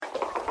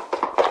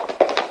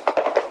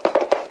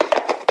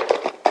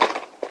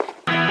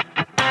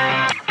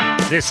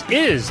This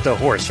is the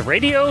Horse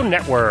Radio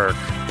Network.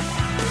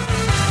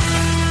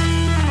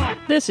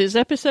 This is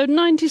episode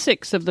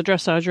 96 of the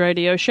Dressage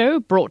Radio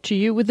Show, brought to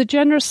you with the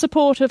generous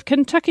support of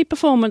Kentucky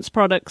Performance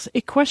Products,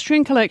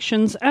 Equestrian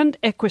Collections, and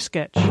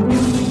Equisketch.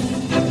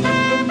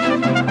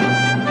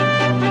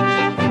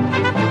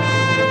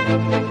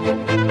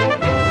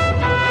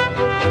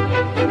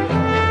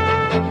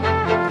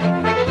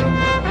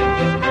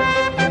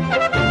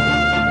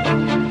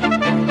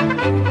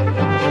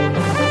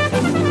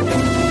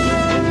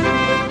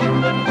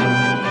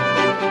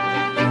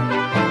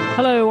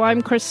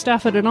 I'm Chris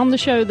Stafford, and on the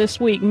show this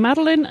week,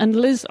 Madeleine and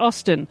Liz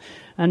Austin.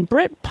 And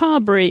Brett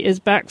Parbury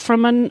is back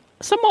from a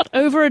somewhat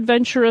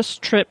over-adventurous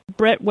trip.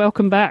 Brett,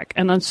 welcome back,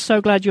 and I'm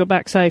so glad you're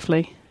back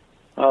safely.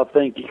 Oh,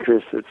 thank you,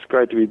 Chris. It's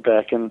great to be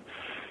back. And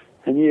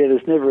yeah,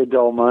 there's never a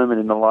dull moment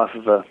in the life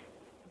of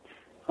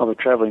a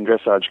travelling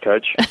dressage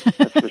coach,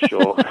 that's for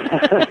sure.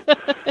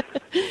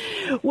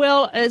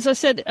 Well, as I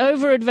said,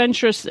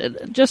 over-adventurous,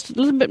 just a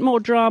little bit more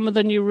drama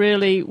than you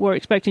really were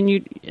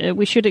expecting.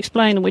 We should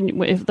explain,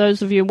 if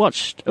those of you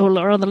watched or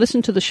rather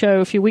listened to the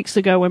show a few weeks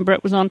ago when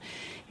Brett was on,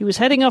 he was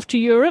heading off to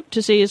Europe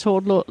to see his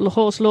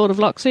horse Lord of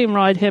Loxley and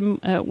ride him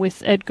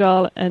with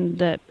Edgar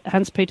and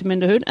Hans-Peter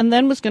Minderhood, and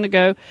then was going to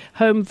go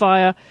home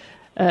via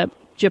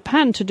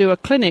Japan to do a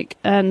clinic.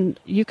 And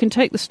you can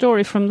take the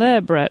story from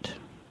there, Brett.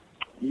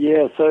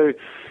 Yeah, so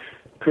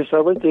Chris,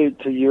 I went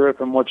to Europe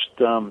and watched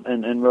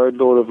and rode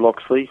Lord of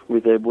Loxley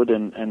with Edward,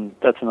 and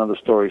that's another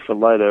story for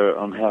later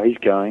on how he's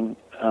going.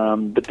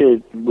 But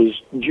there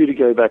was due to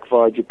go back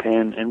via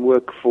Japan and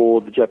work for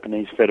the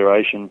Japanese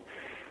Federation,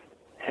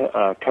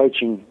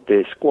 coaching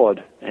their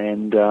squad.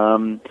 And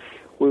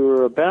we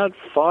were about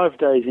 5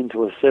 days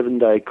into a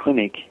 7-day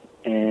clinic,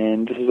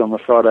 and this is on the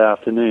Friday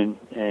afternoon,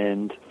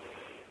 and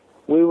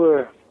we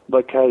were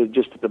located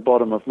just at the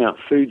bottom of Mount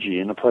Fuji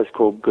in a place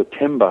called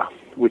Gotemba,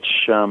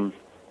 which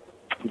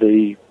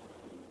the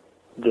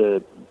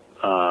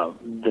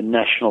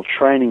National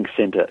Training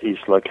Center is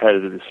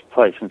located at this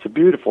place, and it's a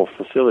beautiful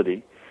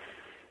facility.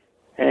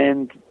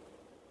 And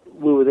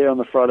we were there on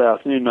the Friday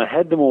afternoon, and I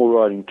had them all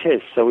riding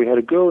tests. So we had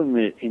a girl in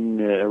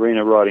the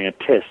arena riding a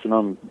test, and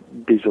I'm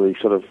busily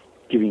sort of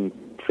giving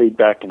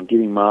feedback and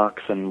giving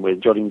marks, and we're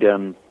jotting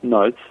down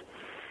notes.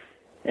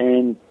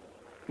 And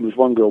there was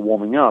one girl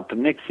warming up,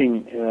 and next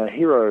thing,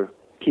 Hiro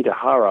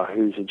Kitahara,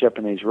 who's a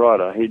Japanese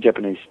rider, he's a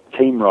Japanese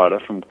team rider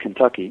from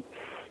Kentucky.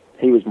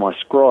 He was my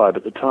scribe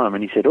at the time,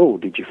 and he said, "Oh,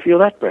 did you feel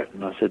that, Brett?"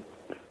 And I said,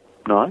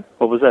 "No,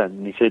 what was that?"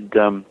 And he said,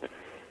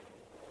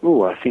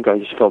 "Oh, I think I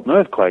just felt an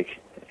earthquake."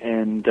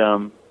 And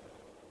I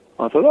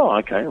thought, "Oh,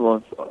 okay."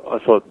 Well, I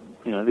thought,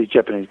 these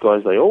Japanese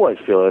guys, they always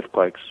feel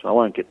earthquakes. I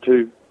won't get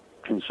too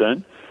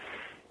concerned.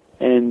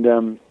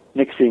 And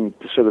next thing,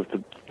 sort of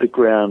the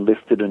ground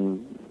lifted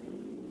and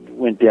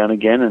went down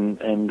again,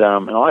 and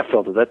I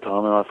felt at that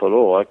time, and I thought,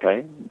 "Oh,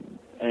 okay."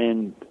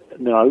 And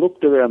then I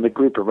looked around the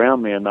group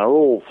around me, and they were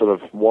all sort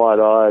of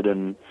wide-eyed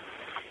and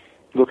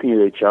looking at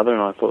each other,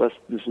 and I thought,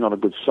 this is not a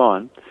good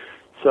sign.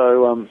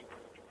 So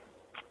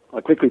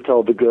I quickly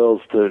told the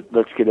girls to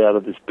let's get out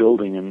of this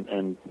building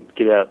and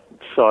get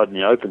outside in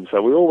the open.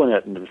 So we all went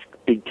out into this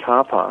big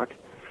car park,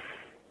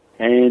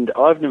 and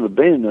I've never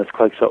been in an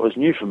earthquake, so it was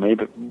new for me.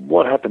 But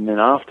what happened then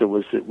after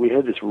was that we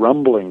had this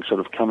rumbling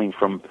sort of coming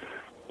from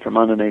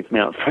underneath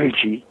Mount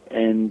Fuji,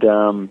 and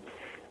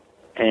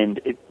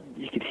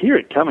you could hear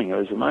it coming. It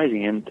was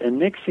amazing. And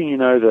next thing you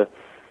know,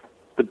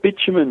 the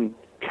bitumen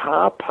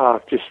car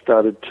park just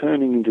started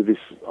turning into this,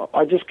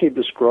 I just keep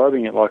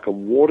describing it like a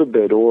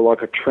waterbed or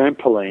like a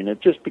trampoline.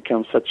 It just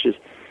becomes such a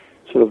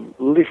sort of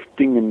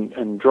lifting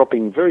and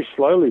dropping very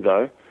slowly,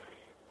 though,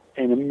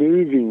 and a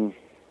moving,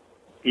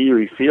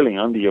 eerie feeling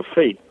under your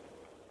feet.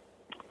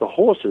 The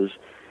horses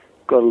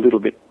got a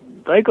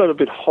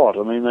bit hot.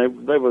 I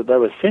mean, they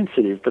were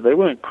sensitive, but they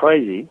weren't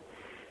crazy.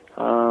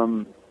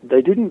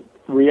 They didn't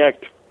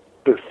react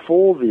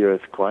before the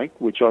earthquake,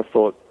 which I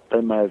thought they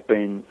may have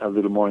been a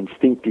little more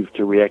instinctive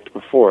to react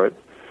before it,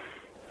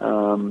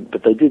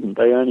 but they didn't.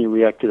 They only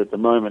reacted at the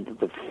moment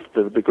that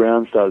the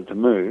ground started to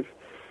move.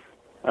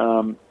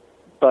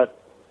 But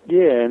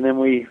yeah, and then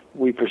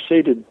we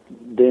proceeded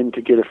then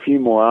to get a few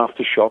more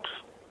aftershocks.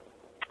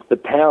 The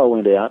power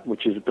went out,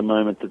 which is at the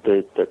moment that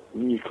that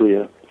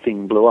nuclear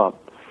thing blew up,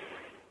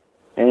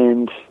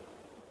 and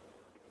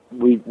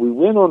we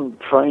went on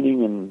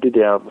training and did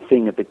our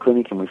thing at the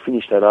clinic, and we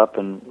finished that up,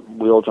 and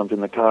we all jumped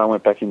in the car and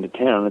went back into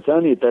town. And it's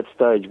only at that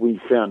stage we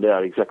found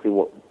out exactly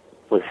what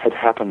had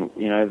happened.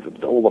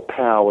 All the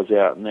power was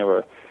out, and there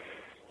were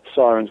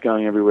sirens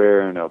going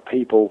everywhere, and there were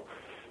people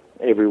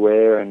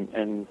everywhere,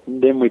 and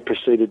then we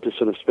proceeded to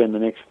sort of spend the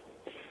next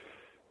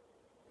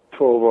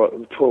 12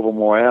 or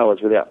more hours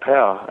without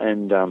power,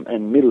 and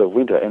middle of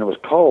winter, and it was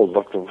cold.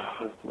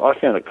 I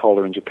found it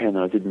colder in Japan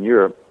than I did in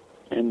Europe,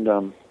 and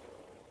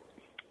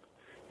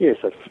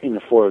so in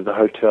the foyer of the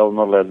hotel,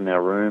 not allowed in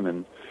our room,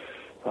 and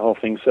the whole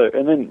thing. So,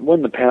 and then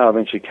when the power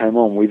eventually came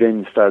on, we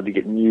then started to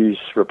get news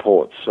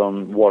reports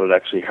on what had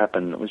actually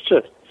happened. It was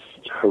just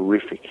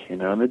horrific,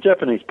 And the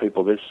Japanese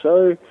people, they're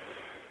so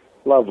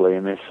lovely,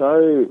 and they're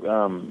so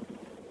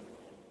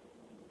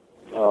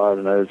I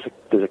don't know,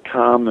 there's a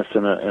calmness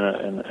and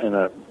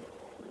a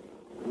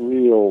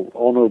real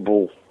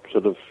honourable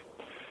sort of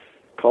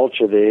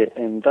culture there,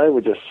 and they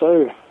were just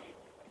so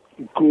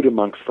good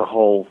amongst the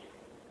whole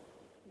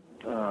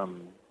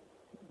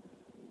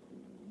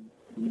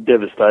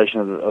devastation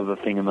of the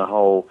thing and the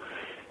whole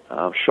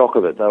shock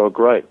of it. They were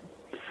great.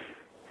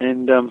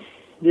 And,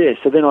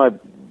 so then I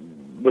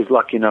was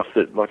lucky enough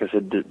that, like I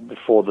said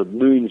before, the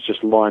moons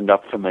just lined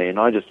up for me, and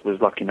I just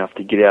was lucky enough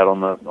to get out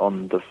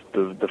on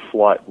the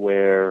flight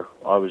where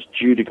I was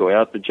due to go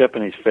out. The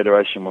Japanese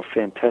Federation were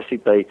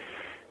fantastic. They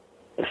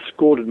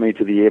escorted me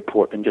to the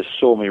airport and just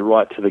saw me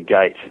right to the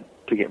gate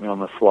to get me on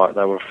the flight.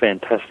 They were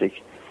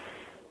fantastic.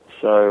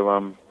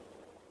 So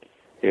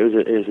it was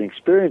an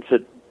experience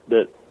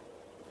that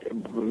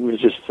was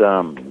just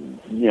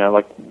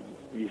like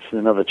it's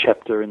another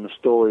chapter in the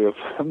story of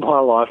my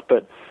life.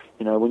 But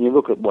when you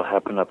look at what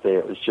happened up there,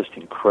 it was just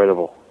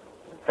incredible,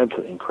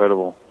 absolutely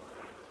incredible.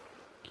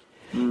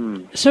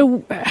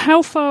 So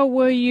how far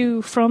were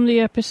you from the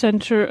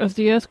epicenter of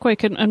the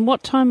earthquake, and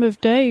what time of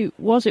day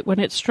was it when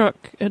it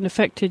struck and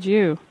affected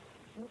you?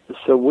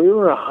 So we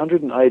were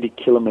 180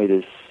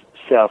 kilometres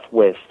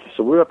southwest,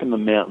 so we're up in the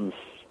mountains,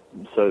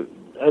 so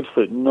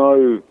absolute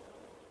no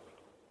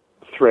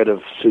threat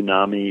of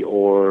tsunami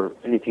or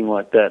anything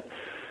like that.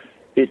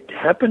 It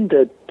happened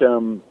at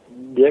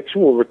the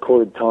actual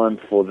recorded time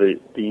for the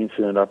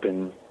incident up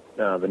in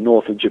the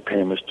north of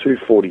Japan was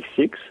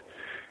 2:46,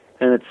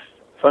 and it's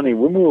funny,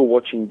 when we were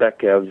watching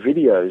back our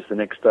videos the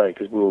next day,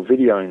 because we were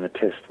videoing the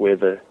test where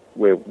the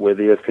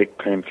earthquake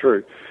came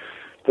through,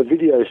 the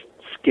videos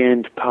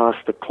scanned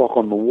past the clock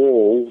on the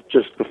wall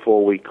just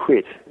before we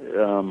quit,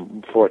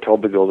 before I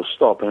told the girl to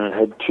stop, and it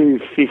had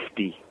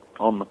 2:50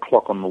 on the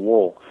clock on the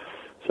wall.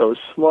 So it was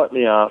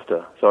slightly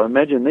after. So I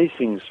imagine these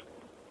things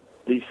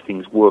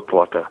work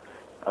like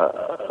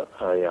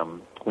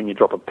when you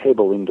drop a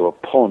pebble into a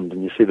pond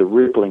and you see the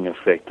rippling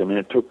effect. I mean,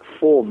 it took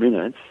 4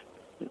 minutes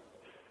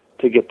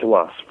to get to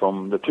us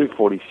from the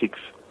 2:46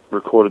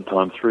 recorded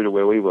time through to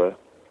where we were.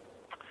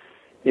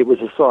 It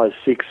was a size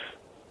 6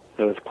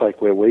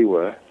 earthquake where we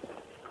were,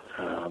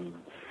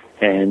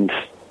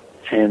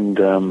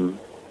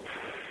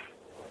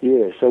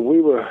 so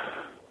we were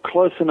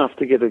close enough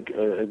to get a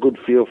good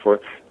feel for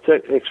it.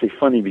 It's actually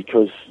funny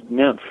because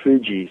Mount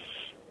Fuji's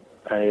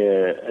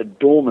a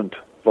dormant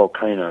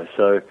volcano,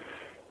 so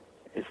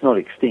it's not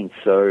extinct.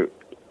 So,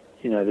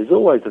 there's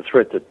always the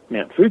threat that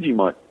Mount Fuji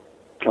might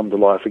come to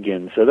life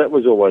again. So that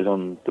was always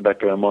on the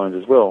back of our minds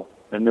as well.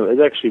 And it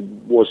actually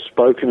was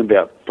spoken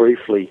about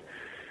briefly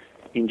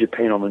in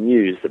Japan on the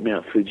news that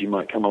Mount Fuji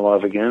might come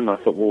alive again. And I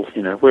thought, well,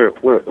 we're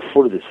at the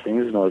foot of this thing.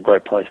 This is not a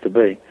great place to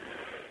be.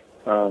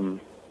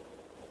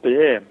 But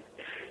yeah,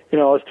 I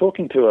was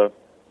talking to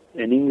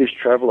an English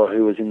traveller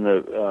who was in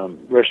the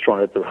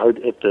restaurant at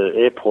the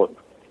airport,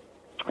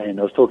 and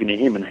I was talking to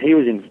him, and he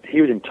was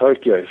in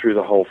Tokyo through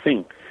the whole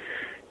thing,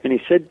 and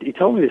he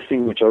told me this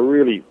thing which I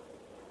really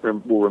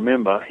will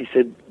remember. He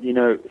said,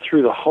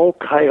 through the whole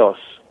chaos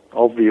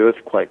of the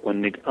earthquake,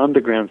 when the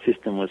underground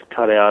system was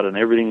cut out and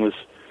everything was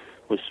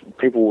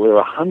there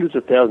were hundreds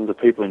of thousands of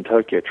people in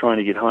Tokyo trying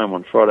to get home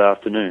on Friday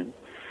afternoon.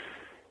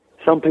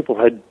 Some people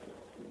had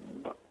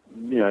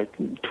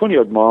 20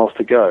 odd miles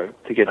to go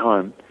to get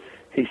home.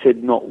 He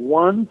said not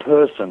one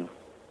person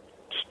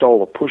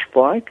stole a push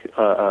bike,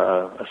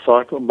 a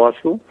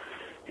bicycle.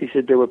 He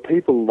said there were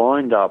people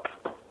lined up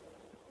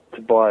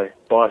to buy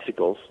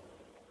bicycles,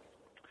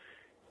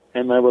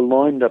 and they were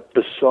lined up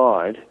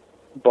beside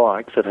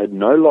bikes that had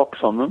no locks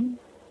on them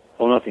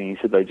or nothing. He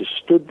said they just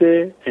stood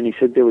there, and he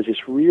said there was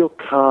this real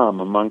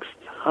calm amongst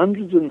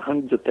hundreds and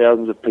hundreds of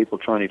thousands of people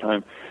trying to get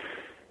home.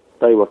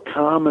 They were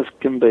calm as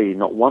can be.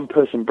 Not one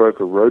person broke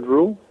a road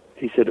rule.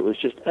 He said it was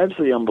just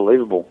absolutely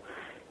unbelievable.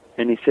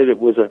 And he said it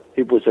was a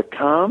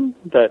calm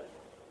that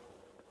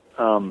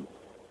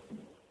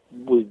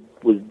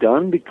was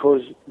done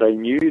because they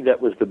knew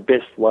that was the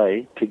best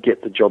way to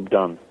get the job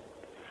done.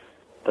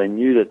 They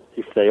knew that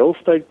if they all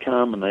stayed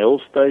calm and they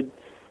all stayed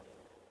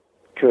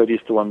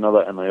courteous to one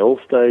another and they all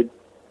stayed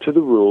to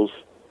the rules,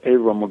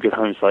 everyone would get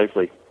home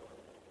safely.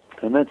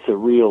 And that's a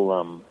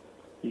real,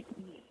 you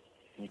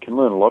can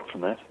learn a lot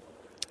from that.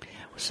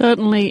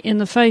 Certainly in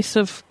the face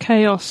of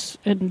chaos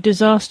and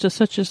disaster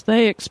such as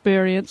they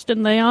experienced,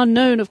 and they are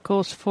known, of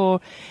course,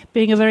 for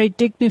being a very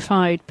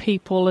dignified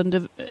people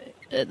and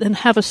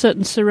have a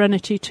certain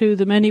serenity to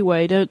them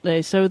anyway, don't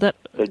they? So that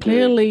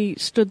clearly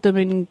stood them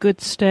in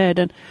good stead.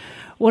 And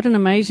what an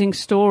amazing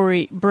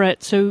story,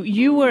 Brett. So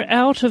you were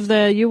out of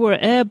there, you were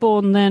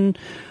airborne then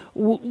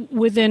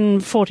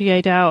within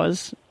 48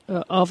 hours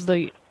of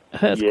the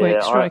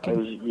earthquake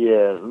striking.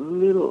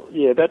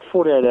 About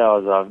 48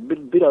 hours after, a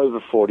bit over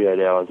 48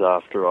 hours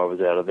after I was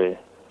out of there.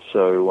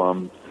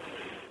 So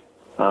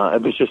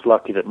it was just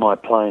lucky that my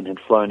plane had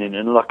flown in,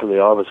 and luckily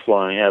I was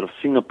flying out of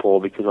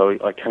Singapore because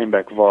I came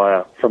back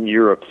from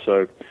Europe.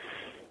 So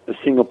the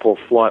Singapore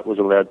flight was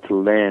allowed to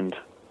land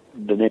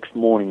the next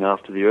morning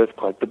after the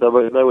earthquake, but they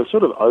were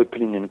sort of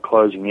opening and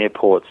closing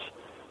airports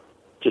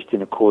just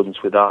in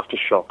accordance with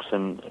aftershocks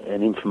and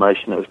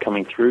information that was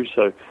coming through.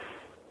 So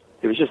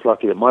it was just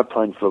lucky that my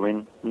plane flew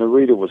in.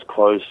 Narita was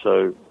closed,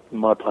 so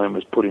my plane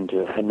was put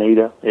into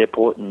Haneda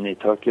Airport near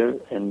Tokyo,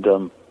 and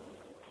I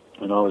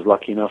was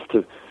lucky enough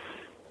to.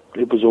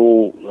 It was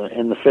all,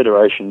 and the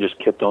Federation just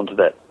kept on to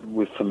that.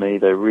 For me,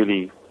 they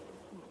really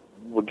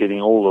were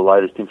getting all the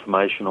latest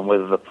information on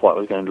whether the flight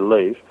was going to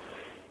leave.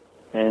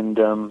 And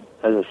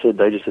as I said,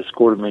 they just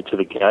escorted me to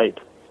the gate.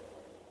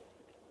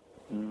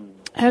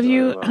 Have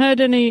you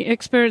had any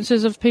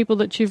experiences of people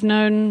that you've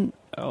known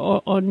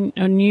or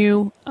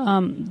knew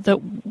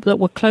that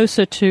were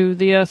closer to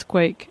the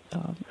earthquake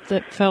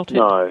that felt it?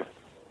 No,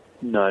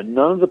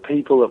 none of the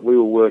people that we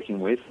were working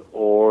with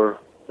or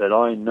that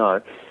I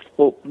know.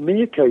 Well,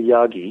 Miyako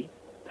Yagi,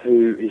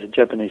 who is a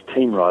Japanese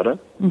team rider,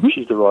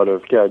 she's the rider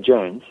of Dow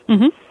Jones,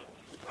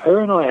 her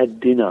and I had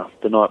dinner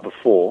the night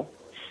before,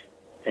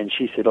 and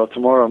she said,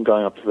 tomorrow I'm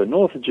going up to the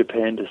north of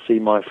Japan to see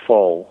my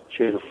foal.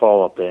 She has a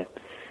foal up there.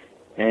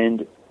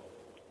 And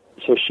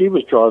so she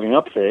was driving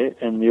up there,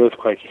 and the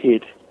earthquake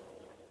hit,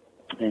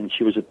 and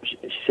she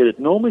said it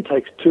normally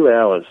takes 2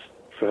 hours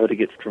for her to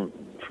get from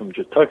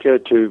Tokyo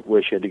to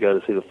where she had to go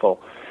to see the foal.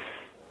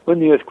 When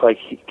the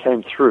earthquake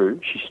came through,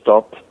 she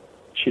stopped.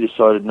 She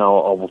decided, no,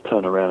 I will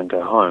turn around and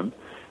go home.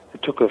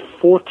 It took her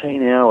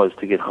 14 hours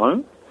to get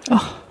home,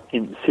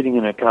 sitting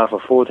in her car for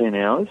 14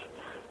 hours.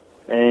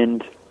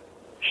 And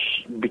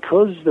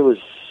because there was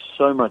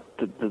so much,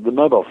 the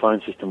mobile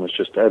phone system was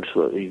just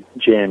absolutely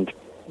jammed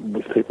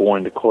with people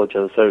wanting to call each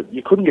other, so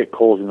you couldn't get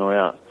calls in or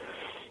out.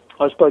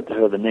 I spoke to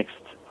her the next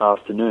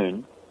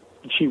afternoon.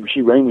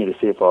 She rang me to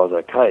see if I was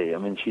okay. I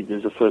mean, it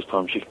was the first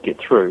time she could get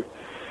through.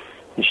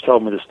 And she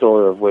told me the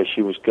story of where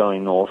she was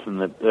going north,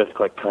 and the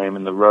earthquake came,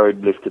 and the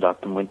road lifted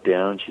up and went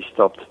down, and she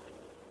stopped.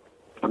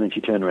 And then she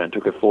turned around. It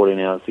took her 14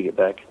 hours to get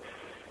back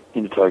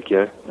into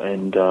Tokyo.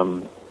 And,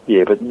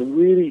 but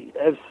really,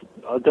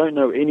 I don't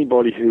know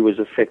anybody who was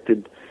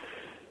affected,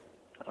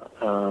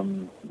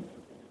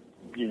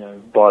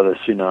 by the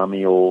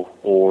tsunami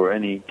or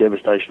any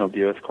devastation of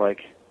the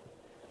earthquake.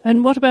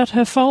 And what about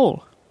her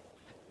foal?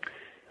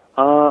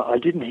 I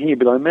didn't hear,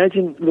 but I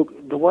imagine, look,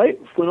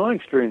 when I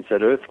experienced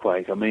that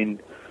earthquake, I mean,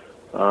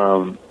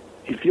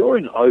 if you're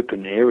in an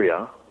open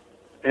area,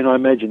 and I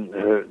imagine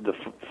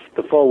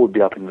the foal would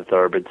be up in the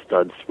thoroughbred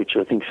studs, which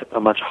I think is a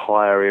much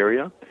higher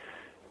area,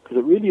 because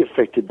it really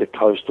affected the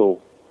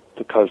coastal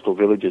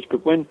villages.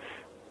 But when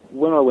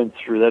I went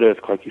through that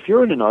earthquake, if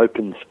you're in an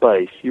open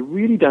space, you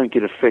really don't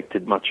get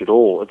affected much at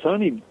all. It's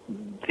only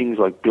things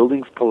like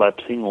buildings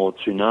collapsing or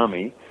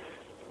tsunami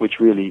which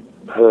really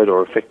hurt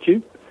or affect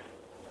you.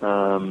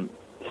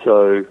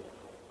 So,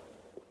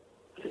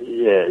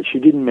 yeah, she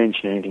didn't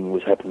mention anything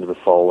was happening to the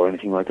foal or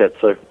anything like that,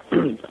 so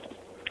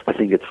I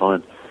think it's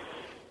fine.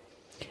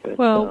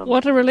 But,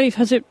 what a relief.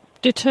 Has it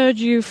deterred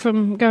you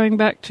from going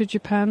back to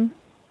Japan?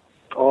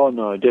 Oh,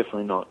 no,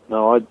 definitely not.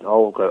 No,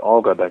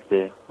 I'll go back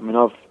there. I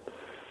mean,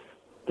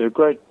 they're a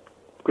great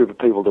group of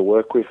people to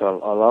work with. I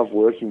love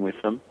working with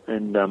them,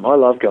 and I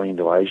love going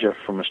into Asia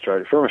from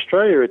Australia. From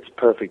Australia, it's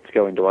perfect to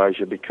go into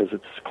Asia because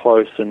it's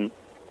close and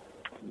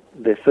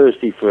they're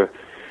thirsty for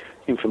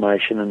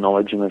information and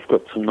knowledge, and they've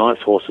got some nice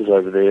horses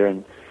over there,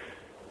 and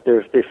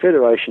they're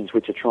federations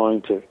which are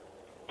trying to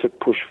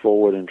push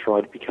forward and try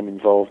to become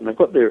involved, and they've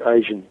got their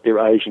Asian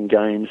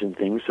games and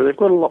things, so they've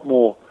got a lot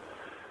more.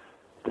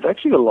 They've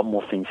actually got a lot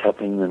more things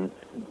happening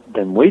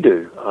than we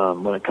do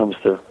when it comes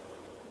to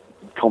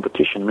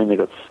competition. I mean,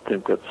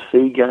 they've got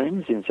SEA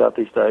games in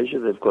Southeast Asia.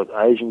 They've got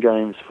Asian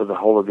games for the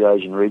whole of the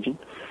Asian region.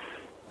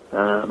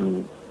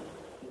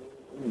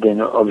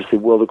 Then obviously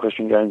World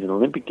Equestrian Games and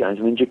Olympic Games.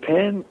 I mean,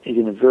 Japan is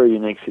in a very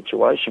unique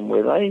situation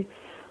where they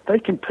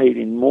compete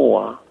in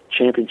more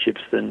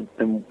championships than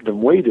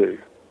we do,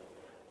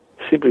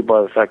 simply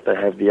by the fact they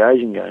have the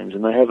Asian Games,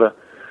 and they have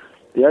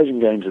the Asian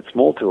Games at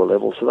small tour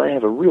level, so they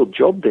have a real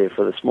job there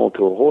for the small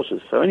tour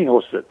horses. So any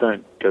horses that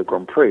don't go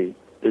Grand Prix,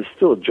 there's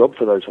still a job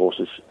for those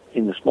horses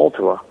in the small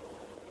tour.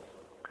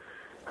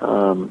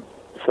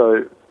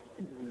 So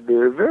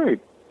they're a very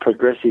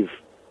progressive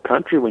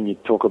country when you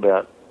talk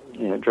about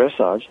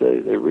dressage.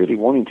 They're really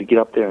wanting to get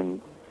up there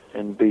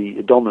and be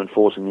a dominant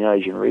force in the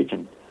Asian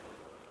region.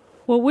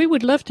 Well, we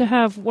would love to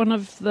have one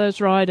of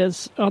those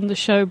riders on the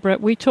show,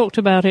 Brett. We talked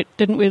about it,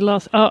 didn't we,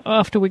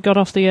 after we got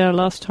off the air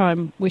last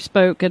time we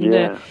spoke?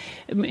 And,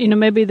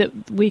 maybe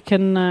that we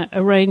can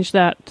arrange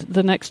that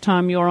the next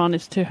time you're on,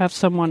 is to have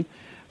someone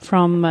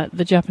from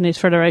the Japanese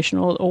Federation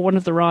or one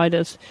of the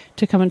riders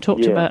to come and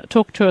talk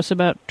to us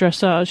about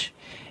dressage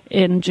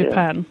in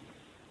Japan.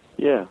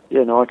 No,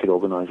 I could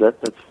organise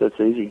that. That's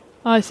easy.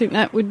 I think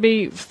that would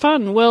be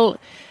fun. Well,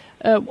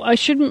 I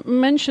should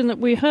mention that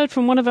we heard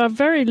from one of our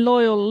very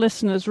loyal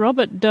listeners,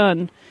 Robert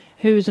Dunn,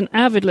 who's an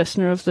avid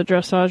listener of the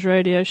Dressage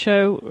radio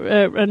show,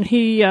 and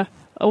he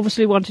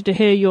obviously wanted to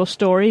hear your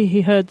story.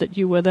 He heard that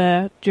you were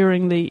there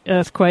during the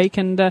earthquake,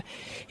 and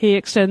he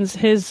extends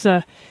his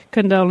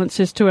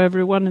condolences to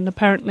everyone, and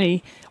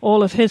apparently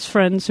all of his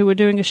friends who were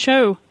doing a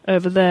show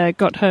over there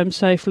got home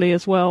safely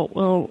as well.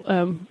 Well,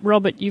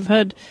 Robert, you've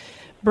heard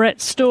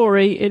Brett's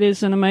story, it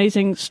is an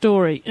amazing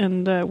story,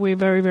 and we're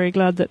very, very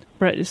glad that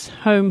Brett is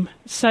home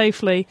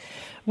safely.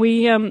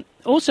 We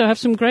also have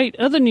some great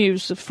other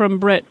news from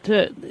Brett.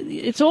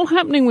 It's all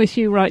happening with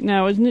you right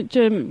now, isn't it?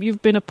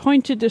 You've been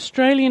appointed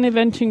Australian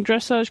eventing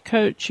dressage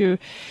coach.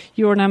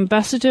 You're an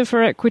ambassador for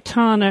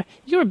Equitana.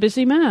 You're a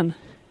busy man.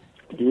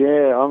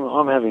 Yeah,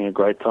 I'm having a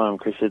great time,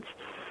 Chris.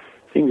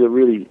 Things are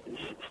really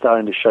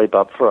starting to shape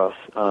up for us.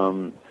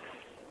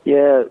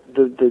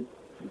 The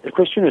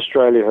Equestrian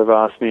Australia have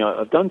asked me.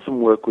 I've done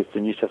some work with the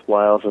New South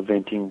Wales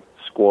eventing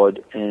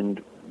squad,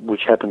 and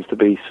which happens to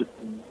be,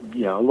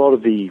 a lot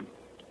of the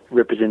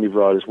representative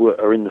riders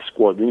are in the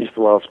squad, the New South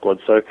Wales squad.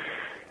 So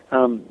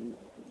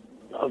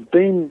I've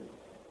been,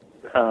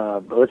 I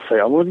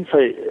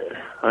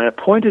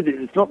appointed.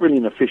 It's not really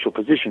an official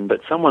position, but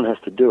someone has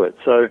to do it.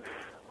 So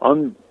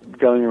I'm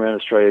going around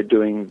Australia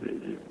doing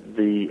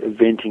the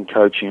eventing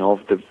coaching of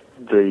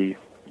the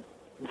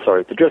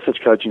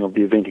dressage coaching of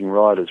the eventing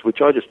riders,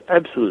 which I just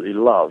absolutely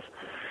love.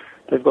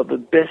 They've got the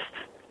best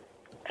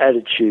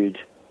attitude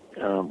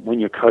when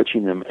you're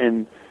coaching them,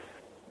 and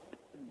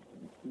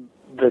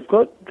they've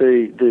got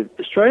the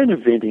Australian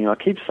eventing, I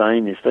keep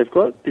saying this, they've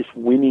got this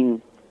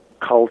winning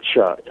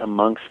culture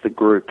amongst the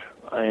group,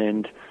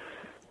 and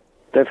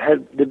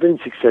they've been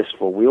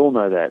successful. We all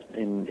know that.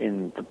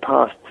 In the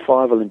past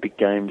 5 Olympic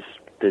Games,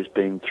 there's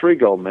been 3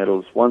 gold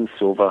medals, 1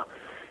 silver,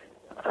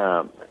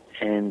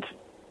 and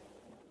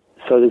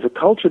so there's a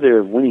culture there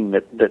of winning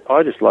that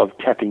I just love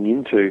tapping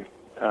into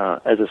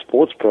as a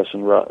sports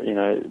person, not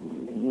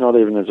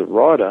even as a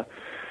rider,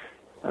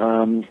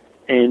 and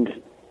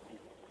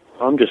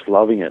I'm just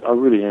loving it. I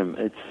really am.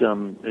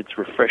 It's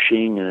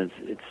refreshing, and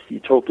it's you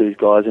talk to these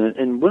guys,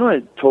 and when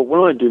I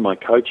do my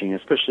coaching,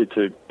 especially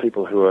to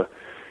people who are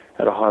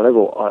at a high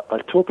level, I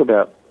talk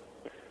about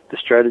the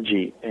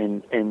strategy,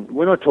 and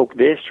when I talk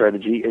their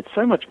strategy, it's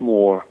so much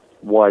more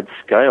wide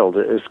scaled.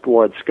 It's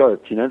wide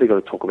scoped. They've got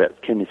to talk about,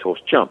 can this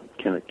horse jump?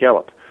 Can it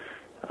gallop?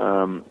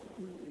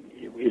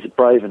 Is it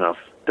brave enough?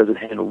 Does it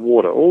handle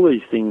water? All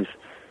these things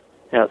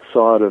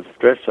outside of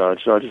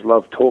dressage, I just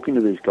love talking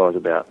to these guys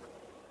about.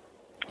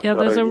 Yeah,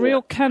 there's a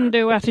real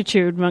can-do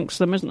attitude amongst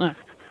them, isn't there?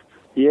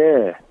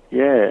 Yeah,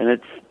 and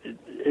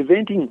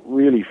eventing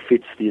really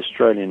fits the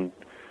Australian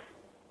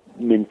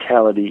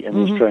mentality and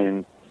the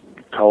Australian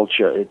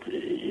culture.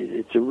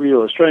 It's a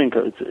real Australian.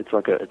 It's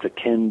a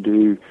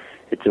can-do.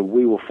 It's a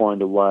we will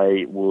find a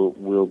way. We'll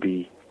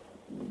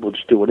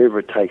just do whatever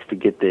it takes to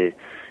get there.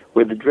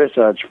 Where the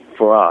dressage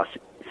for us,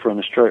 for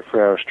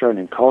our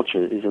Australian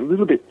culture, is a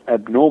little bit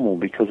abnormal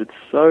because it's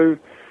so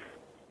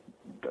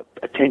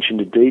attention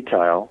to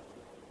detail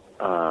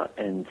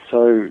and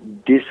so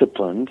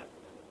disciplined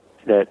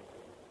that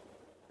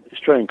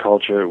Australian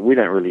culture, we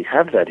don't really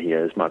have that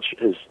here as much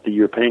as the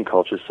European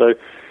culture. So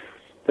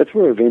that's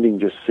where eventing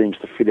just seems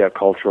to fit our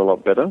culture a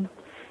lot better.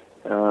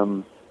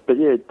 But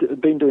yeah,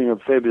 been doing a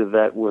fair bit of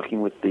that,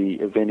 working with the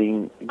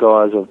eventing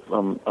guys.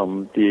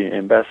 I'm the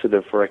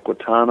ambassador for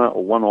Equitana,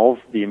 or one of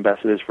the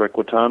ambassadors for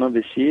Equitana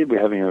this year.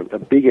 We're having a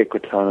big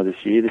Equitana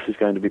this year. This is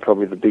going to be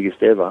probably the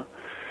biggest ever.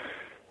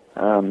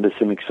 There's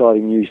some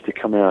exciting news to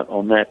come out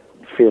on that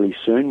fairly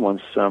soon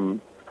once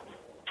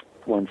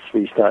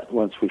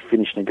we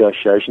finish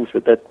negotiations,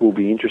 but that will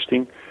be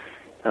interesting.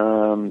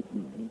 Doing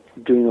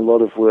a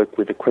lot of work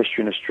with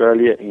Equestrian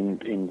Australia in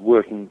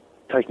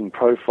taking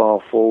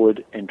profile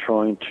forward and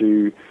trying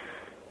to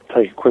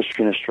take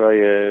Equestrian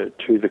Australia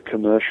to the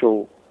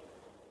commercial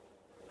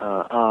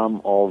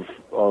arm of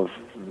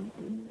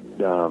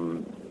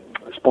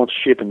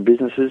sponsorship and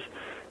businesses.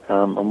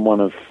 I'm one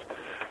of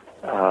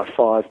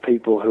 5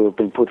 people who have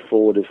been put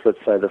forward as, let's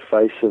say, the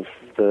face of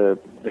the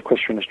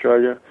Equestrian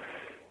Australia.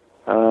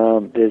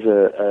 There's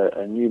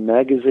a new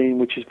magazine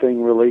which is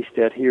being released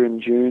out here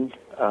in June,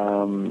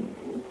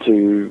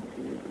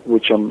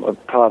 which I'm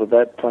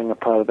playing a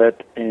part of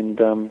that,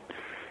 and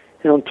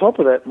on top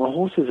of that, my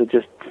horses are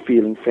just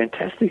feeling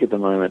fantastic at the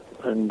moment,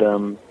 and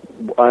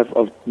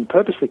I've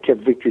purposely kept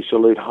Victory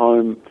Salute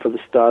home for the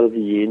start of the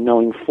year,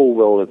 knowing full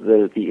well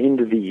that at the end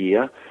of the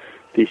year,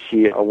 this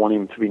year, I want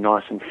him to be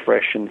nice and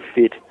fresh and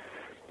fit.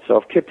 So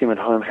I've kept him at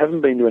home.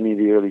 Haven't been to any of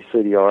the early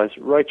CDIs.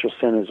 Rachel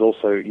Senna's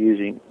also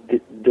doing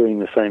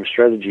the same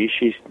strategy.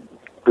 She's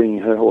bringing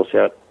her horse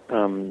out,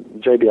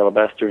 JB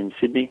Alabaster in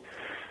Sydney.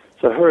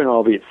 So her and I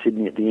will be at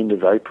Sydney at the end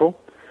of April.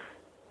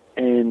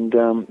 And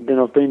then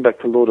I've been back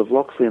to Lord of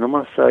Loxley, and I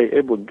must say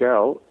Edward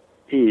Gall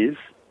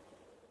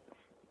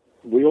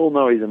we all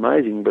know he's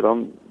amazing, but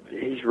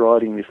he's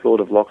riding this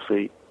Lord of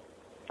Loxley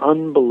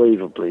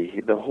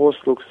unbelievably. The horse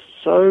looks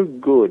so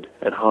good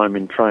at home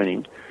in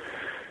training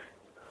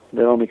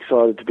that I'm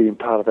excited to be a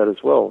part of that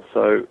as well.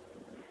 So,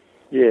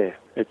 yeah,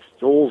 it's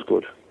all's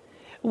good.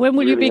 When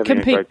will you be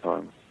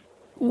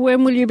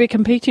When will you be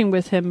competing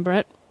with him,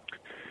 Brett?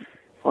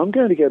 I'm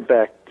going to go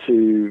back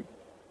in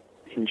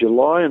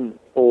July and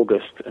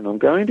August, and I'm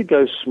going to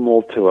go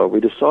small tour. We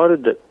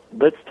decided that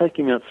let's take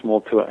him out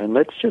small tour and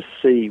let's just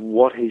see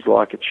what he's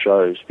like at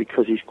shows,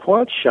 because he's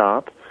quite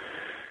sharp,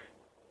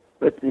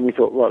 And we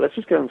thought, right, let's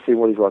just go and see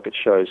what he's like at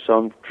shows. So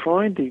I'm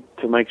trying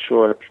to make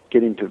sure I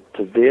get into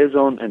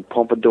Vierzon and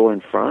Pompadour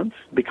in France.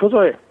 Because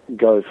I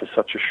go for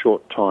such a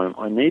short time,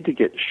 I need to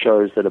get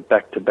shows that are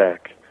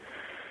back-to-back.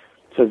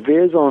 So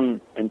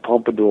Vierzon and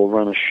Pompadour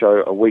run a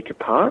show a week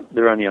apart.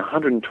 They're only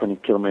 120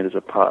 kilometres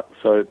apart,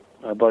 so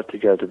I'd like to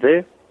go to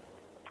there.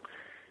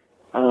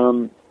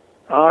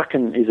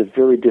 Aachen is a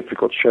very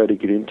difficult show to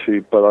get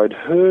into, but I'd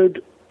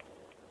heard,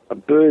 a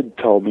bird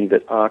told me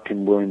that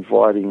Aachen were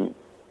inviting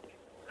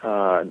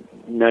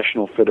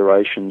national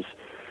federations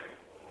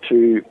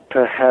to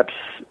perhaps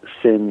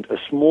send a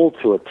small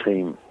tour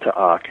team to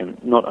Aachen,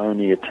 not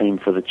only a team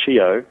for the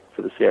CHIO,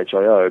 for the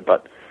CHIO,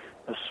 but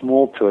a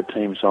small tour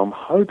team. So I'm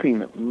hoping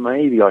that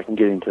maybe I can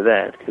get into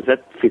that, because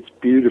that fits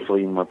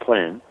beautifully in my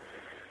plan.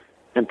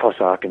 And plus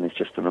Aachen is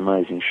just an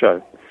amazing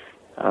show.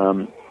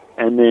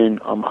 And then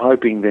I'm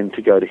hoping then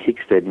to go to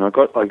Hickstead, and I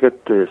got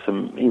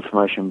some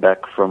information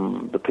back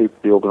from the people,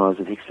 the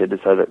organisers at Hickstead, to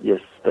say that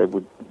yes, they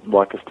would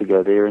like us to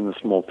go there in the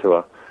small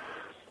tour.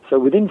 So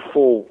within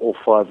 4 or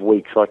 5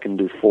 weeks, I can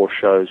do 4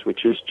 shows,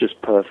 which is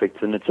just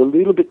perfect. And it's a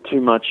little bit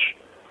too much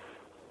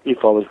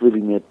if I was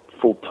living there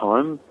full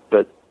time,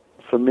 but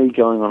for me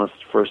going on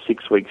for a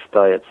 6-week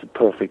stay, it's a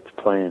perfect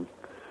plan.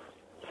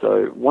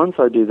 So once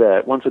I do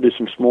that, once I do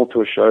some small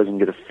tour shows and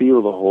get a feel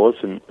of the horse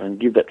and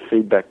give that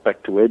feedback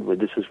back to Edward,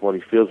 this is what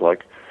he feels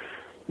like,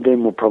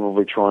 then we'll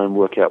probably try and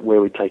work out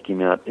where we take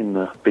him out in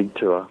the big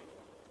tour.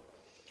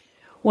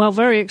 Well,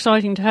 very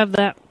exciting to have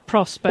that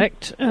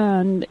prospect,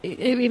 and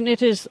even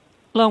it is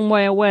a long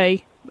way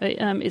away,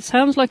 it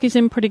sounds like he's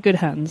in pretty good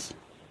hands.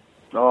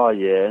 Oh,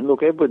 yeah, and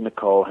look, Edward,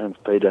 Nicole,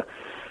 Hans-Peter,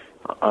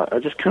 I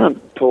just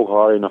can't talk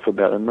highly enough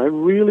about them. They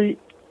really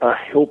are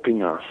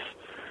helping us.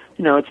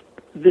 You know,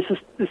 this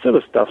sort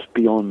of stuff's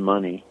beyond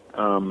money.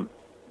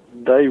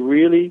 They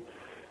really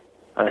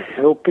are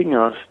helping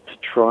us to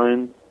try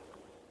and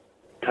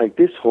take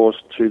this horse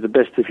to the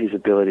best of his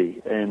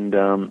ability, and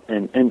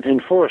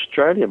for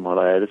Australia, might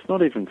I add. It's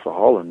not even for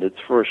Holland; it's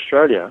for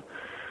Australia.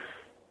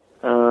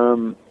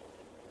 And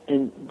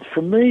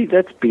for me,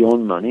 that's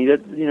beyond money.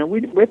 That, you know,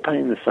 we're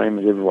paying the same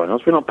as everyone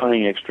else. We're not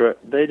paying extra.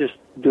 They're just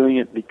doing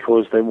it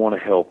because they want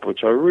to help,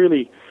 which I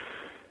really.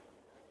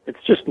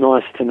 It's just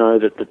nice to know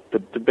that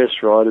the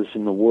best riders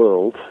in the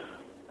world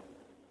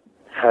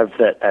have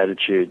that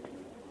attitude.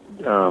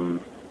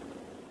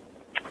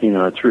 You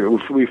know, it's really,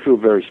 we feel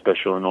very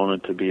special and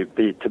honoured to be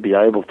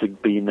able to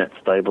be in that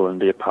stable and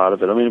be a part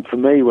of it. I mean, for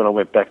me, when I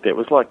went back there, it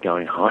was like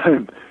going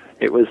home.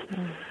 It was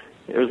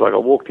like I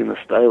walked in the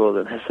stable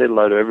and I said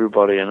hello to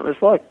everybody, and it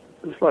was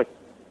like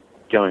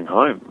going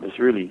home. It was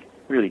really,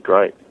 really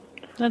great.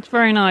 That's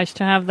very nice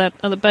to have that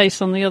other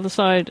base on the other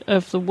side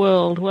of the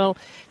world. Well,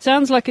 it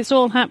sounds like it's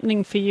all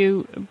happening for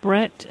you,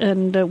 Brett,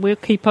 and we'll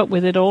keep up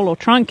with it all, or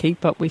try and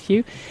keep up with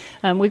you.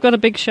 We've got a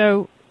big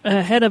show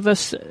ahead of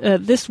us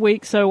this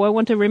week, so I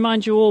want to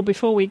remind you all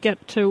before we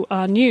get to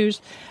our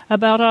news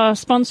about our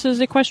sponsors,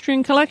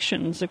 Equestrian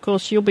Collections. Of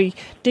course, you'll be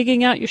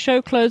digging out your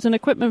show clothes and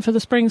equipment for the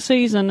spring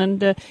season,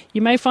 and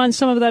you may find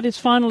some of that is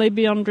finally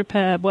beyond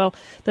repair. Well,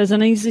 there's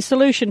an easy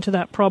solution to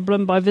that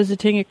problem by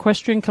visiting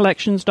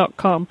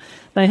equestriancollections.com.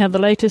 They have the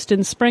latest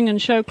in spring and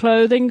show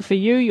clothing for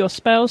you, your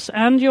spouse,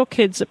 and your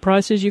kids at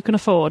prices you can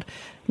afford.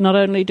 Not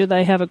only do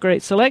they have a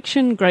great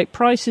selection, great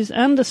prices,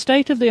 and a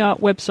state-of-the-art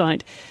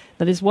website,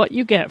 that is what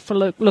you get for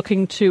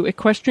looking to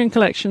Equestrian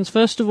Collections,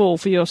 first of all,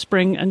 for your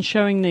spring and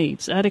showing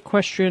needs at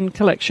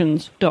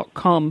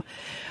equestriancollections.com.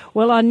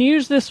 Well, our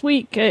news this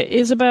week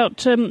is about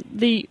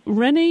the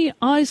Rennie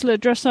Eisler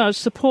Dressage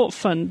Support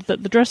Fund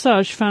that the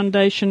Dressage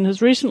Foundation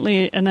has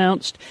recently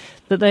announced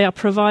that they are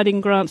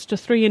providing grants to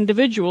 3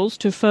 individuals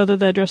to further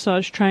their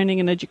dressage training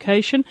and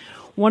education.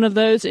 One of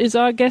those is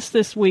our guest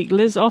this week,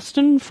 Liz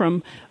Austin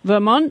from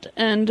Vermont,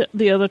 and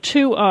the other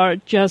 2 are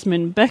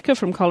Jasmine Becker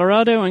from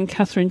Colorado and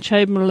Catherine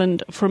Chamberlain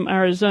from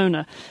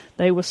Arizona.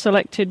 They were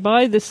chosen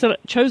by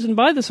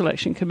the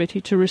selection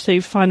committee to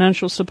receive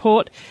financial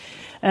support,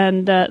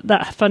 and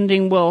that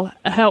funding will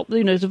help,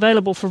 is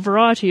available for a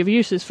variety of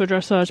uses for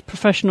dressage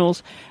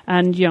professionals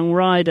and young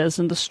riders.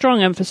 And the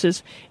strong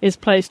emphasis is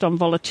placed on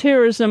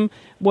volunteerism,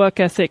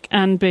 work ethic,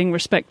 and being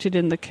respected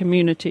in the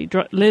community.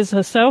 Liz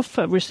herself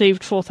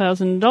received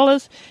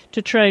 $4,000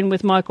 to train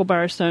with Michael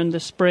Barristone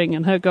this spring,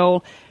 and her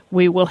goal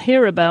we will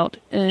hear about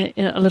a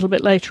little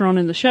bit later on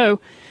in the show,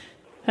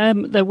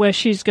 where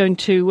she's going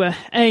to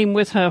aim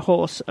with her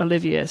horse,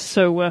 Olivia.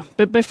 So,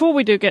 but before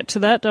we do get to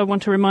that, I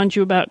want to remind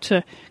you about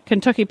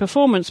Kentucky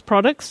Performance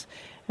Products.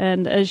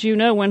 And as you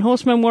know, when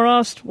horsemen were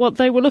asked what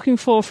they were looking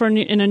for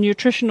in a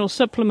nutritional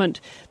supplement,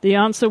 the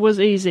answer was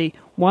easy: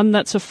 one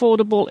that's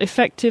affordable,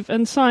 effective,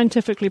 and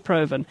scientifically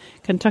proven.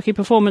 Kentucky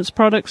Performance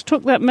Products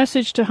took that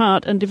message to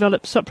heart and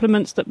developed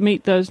supplements that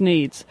meet those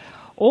needs.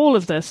 All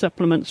of their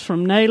supplements,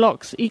 from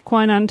Nalox,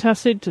 equine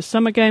antacid to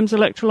Summer Games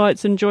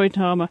electrolytes and joint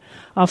armor,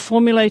 are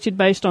formulated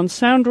based on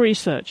sound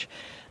research.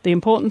 The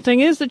important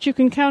thing is that you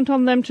can count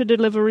on them to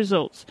deliver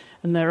results,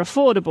 and they're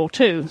affordable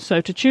too.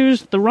 So to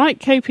choose the right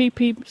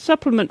KPP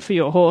supplement for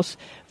your horse,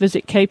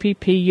 visit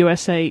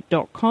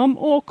kppusa.com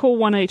or call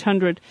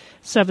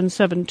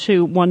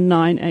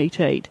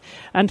 1-800-772-1988.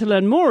 And to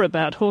learn more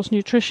about horse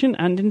nutrition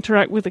and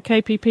interact with the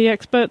KPP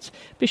experts,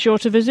 be sure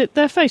to visit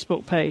their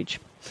Facebook page.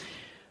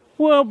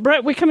 Well,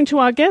 Brett, we're coming to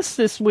our guests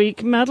this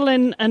week,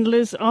 Madeleine and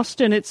Liz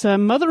Austin. It's a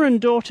mother and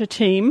daughter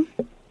team.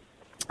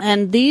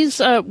 And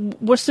these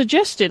were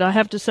suggested, I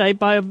have to say,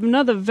 by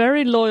another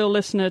very loyal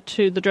listener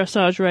to the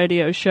Dressage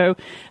radio show,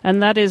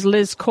 and that is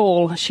Liz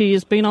Call. She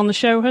has been on the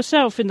show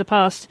herself in the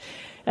past.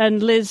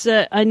 And Liz,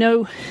 I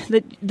know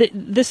that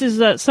this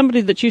is somebody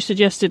that you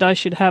suggested I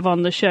should have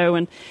on the show.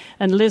 And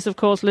Liz, of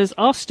course, Liz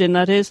Austin,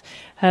 that is,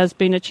 has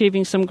been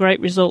achieving some great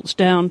results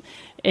down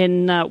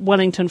in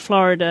Wellington,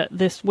 Florida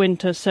this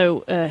winter.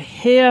 So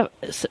here,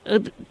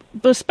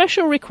 the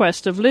special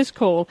request of Liz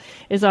Call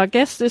is our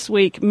guest this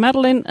week,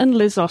 Madeleine and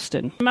Liz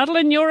Austin.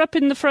 Madeleine, you're up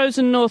in the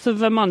frozen north of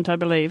Vermont, I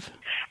believe.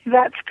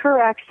 That's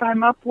correct.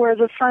 I'm up where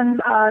the sun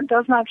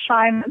does not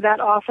shine that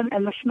often,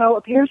 and the snow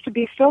appears to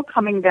be still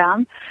coming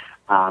down.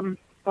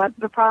 But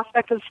the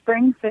prospect of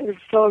spring is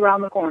still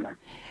around the corner.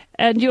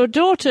 And your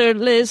daughter,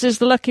 Liz, is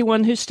the lucky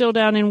one who's still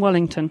down in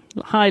Wellington.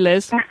 Hi,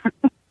 Liz.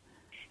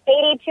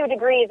 82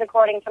 degrees,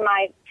 according to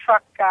my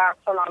truck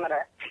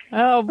thermometer.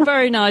 Oh,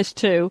 very nice,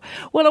 too.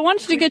 Well, I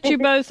wanted to get you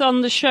both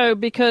on the show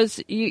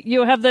because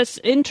you have this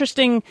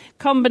interesting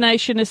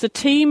combination. It's a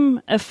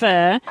team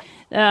affair.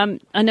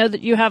 I know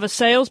that you have a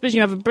sales business,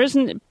 you have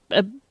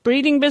a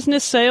breeding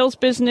business, sales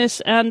business,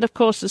 and, of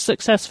course, a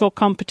successful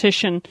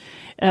competition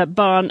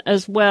barn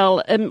as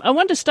well. I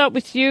want to start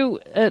with you,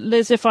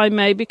 Liz, if I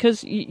may,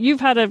 because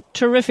you've had a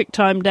terrific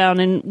time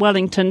down in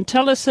Wellington.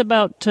 Tell us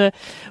about the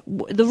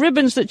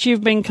ribbons that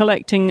you've been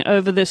collecting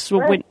over this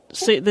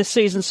this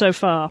season so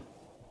far.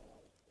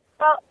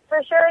 Well,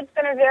 for sure, it's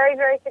been a very,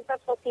 very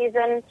successful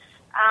season.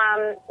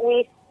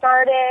 We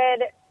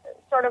started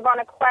sort of on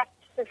a quest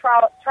to try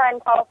and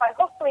qualify,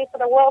 hopefully, for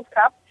the World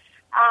Cup.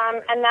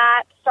 And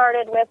that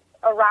started with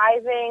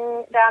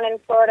arriving down in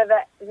Florida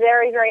the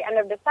very, very end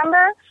of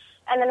December.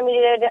 And then we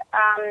did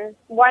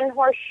one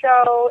horse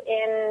show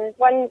in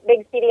one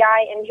big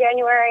CDI in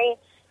January,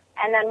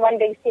 and then one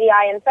big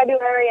CDI in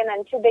February, and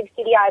then two big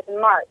CDIs in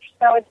March.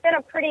 So it's been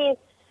a pretty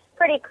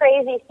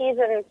crazy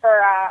season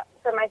for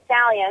my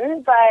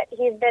stallion, but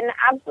he's been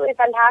absolutely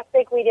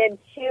fantastic. We did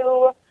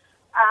two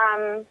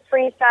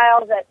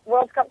freestyles at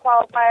World Cup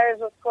qualifiers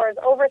with scores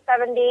over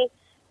 70.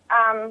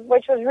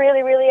 Which was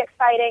really, really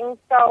exciting.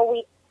 So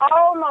we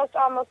almost,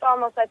 I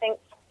think,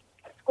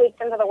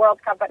 squeaked into the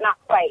World Cup, but not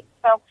quite.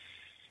 So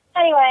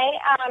anyway,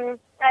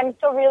 I'm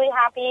still really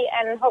happy,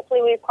 and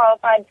hopefully we've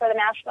qualified for the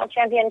National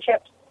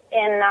Championships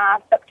in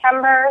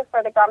September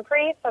for the Grand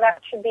Prix, so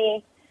that should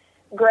be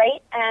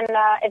great. And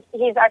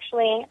he's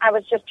actually, I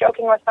was just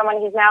joking with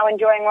someone, he's now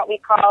enjoying what we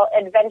call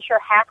Adventure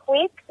Hack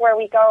Week, where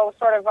we go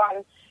sort of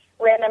on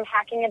random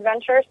hacking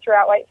adventures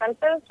throughout White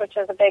Fences, which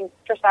is a big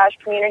dressage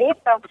community.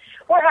 So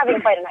we're having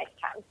quite a nice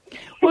time.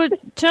 Well,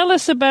 tell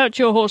us about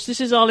your horse.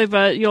 This is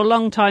Oliver, your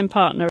longtime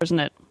partner, isn't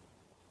it?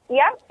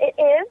 Yeah, it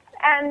is.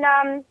 And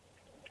I've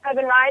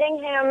been riding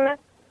him,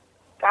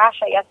 I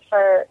guess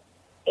for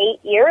 8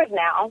 years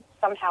now.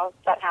 Somehow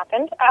that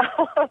happened.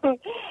 And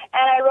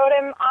I rode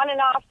him on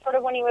and off sort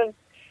of when he was,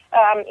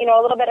 a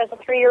little bit as a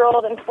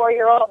 3-year-old and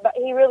 4-year-old, but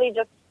he really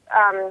just,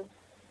 I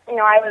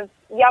was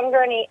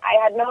younger and I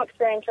had no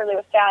experience really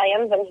with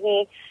stallions, and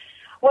he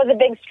was a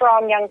big,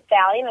 strong young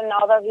stallion, and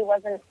although he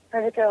wasn't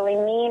particularly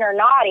mean or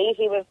naughty,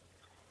 he was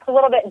a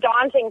little bit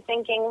daunting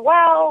thinking,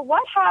 well,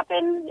 what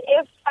happens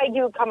if I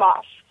do come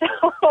off?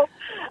 So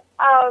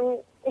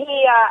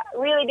he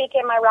really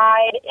became my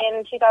ride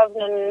in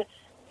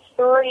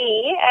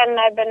 2003, and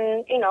I've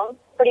been,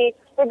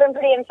 we've been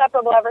pretty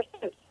inseparable ever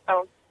since.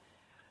 So.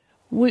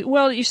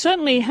 Well, you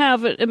certainly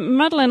have.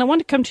 Madeleine, I want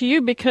to come to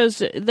you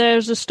because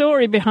there's a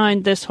story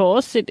behind this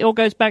horse. It all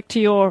goes back to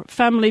your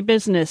family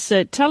business.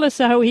 Tell us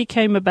how he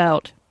came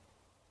about.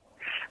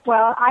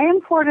 Well, I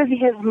imported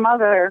his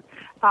mother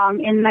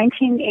in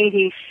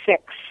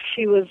 1986.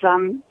 She was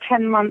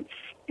 10 months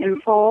in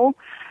foal,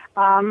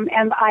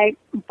 and I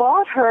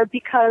bought her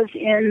because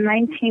in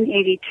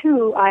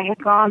 1982 I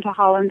had gone to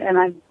Holland and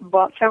I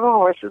bought several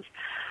horses.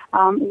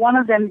 One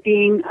of them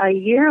being a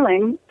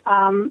yearling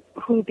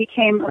who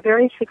became a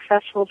very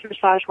successful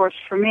dressage horse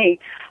for me.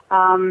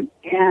 And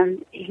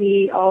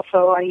he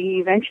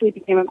eventually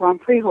became a Grand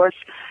Prix horse.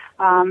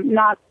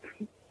 Not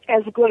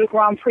as good a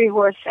Grand Prix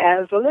horse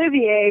as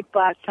Olivier,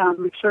 but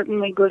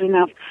certainly good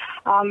enough.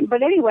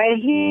 But anyway,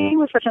 he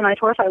was such a nice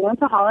horse. I went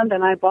to Holland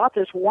and I bought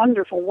this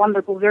wonderful,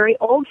 wonderful, very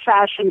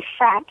old-fashioned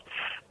fat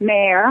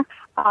mare,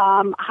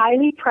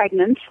 highly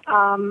pregnant,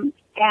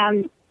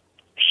 and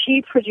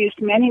she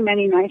produced many,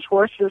 many nice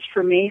horses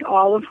for me,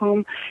 all of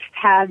whom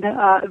had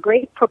a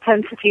great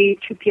propensity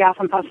to piaffe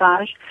and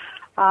passage.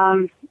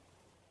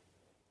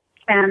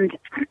 And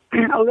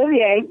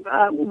Olivier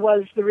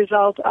was the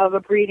result of a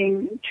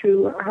breeding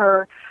to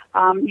her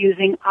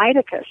using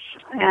Idicus.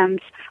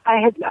 And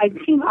I'd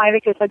seen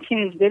Idicus, I'd seen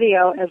his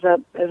video as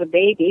a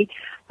baby,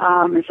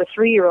 as a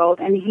 3-year-old,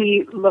 and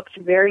he looked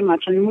very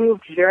much and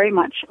moved very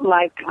much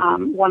like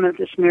one of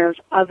this mare's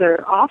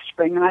other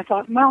offspring. And I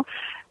thought, well,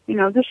 you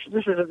know, this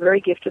is a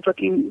very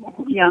gifted-looking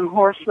young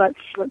horse. Let's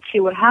see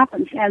what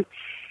happens. And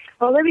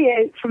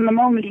Olivier, from the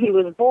moment he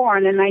was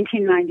born in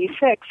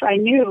 1996, I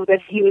knew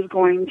that he was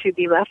going to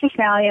be left a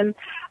stallion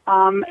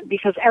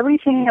because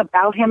everything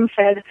about him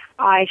said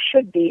I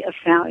should be a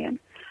stallion.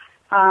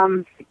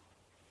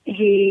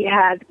 He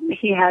had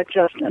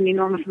just an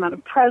enormous amount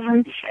of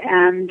presence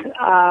and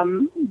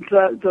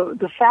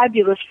the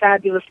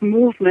fabulous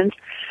movement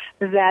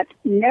that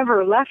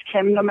never left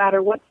him, no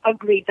matter what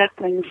ugly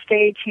duckling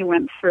stage he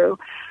went through.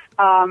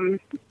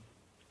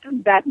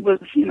 That was,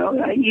 you know,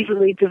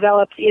 easily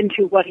developed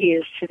into what he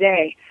is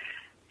today.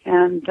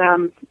 And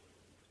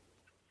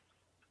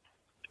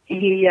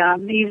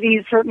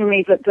he's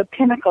certainly the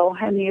pinnacle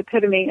and the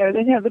epitome, or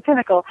the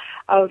pinnacle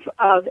of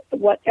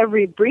what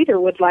every breeder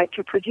would like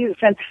to produce.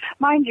 And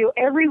mind you,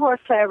 every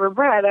horse I ever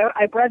bred,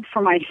 I bred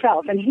for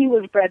myself, and he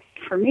was bred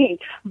for me.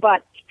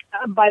 But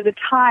by the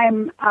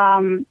time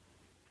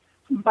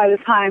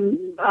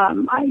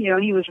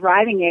he was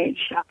riding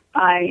age,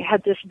 I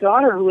had this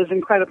daughter who was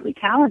incredibly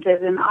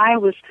talented, and I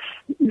was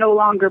no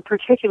longer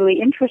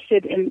particularly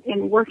interested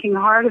in working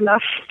hard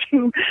enough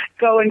to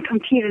go and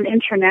compete in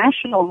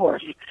international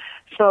horse.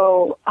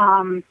 So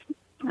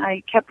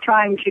I kept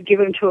trying to give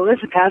him to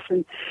Elizabeth,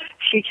 and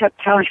she kept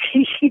telling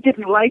me she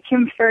didn't like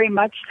him very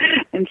much,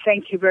 and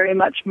thank you very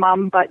much,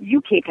 Mom, but you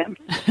keep him.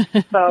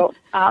 So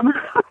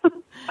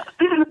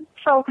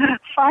so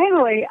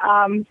finally,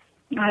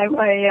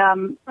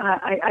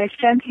 I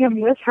sent him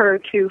with her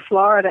to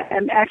Florida,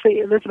 and actually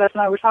Elizabeth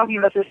and I were talking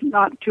about this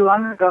not too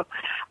long ago.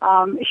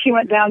 She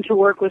went down to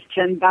work with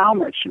Jen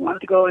Baumert. She wanted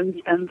to go and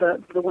spend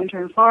the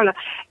winter in Florida,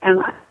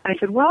 and I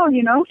said, well,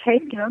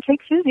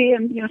 take Susie,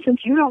 and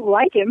since you don't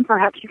like him,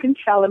 perhaps you can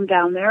sell him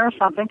down there or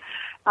something.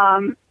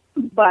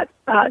 But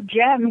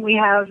Jen, we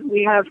have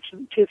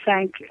to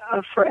thank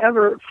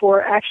forever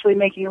for actually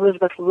making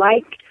Elizabeth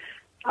like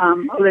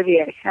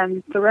Olivier,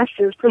 and the rest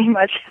is pretty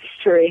much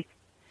history.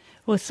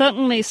 Well,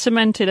 certainly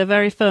cemented a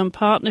very firm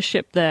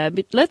partnership there.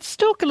 But let's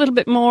talk a little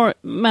bit more,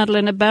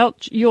 Madeleine,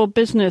 about your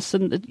business.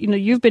 And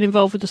you've been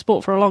involved with the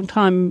sport for a long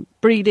time,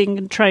 breeding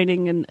and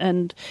training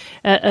and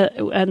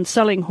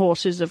selling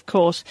horses, of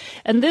course.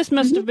 And this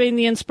must have been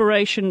the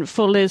inspiration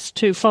for Liz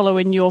to follow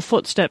in your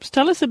footsteps.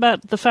 Tell us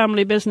about the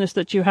family business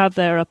that you have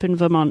there up in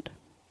Vermont.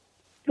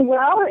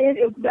 Well,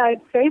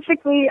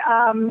 basically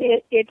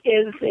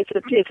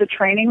it's a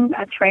training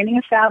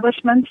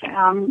establishment.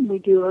 We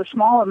do a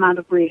small amount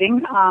of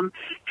breeding,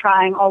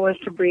 trying always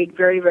to breed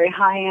very, very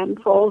high-end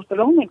foals, but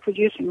only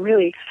producing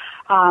really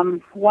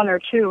one or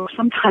two,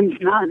 sometimes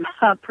none,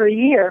 per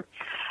year.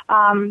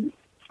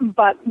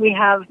 But we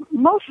have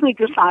mostly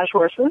dressage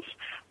horses.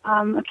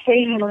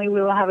 Occasionally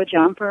we will have a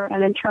jumper,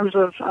 and in terms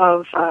of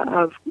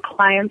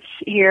clients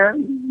here,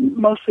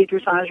 mostly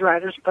dressage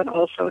riders, but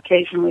also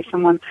occasionally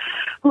someone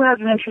who has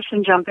an interest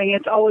in jumping.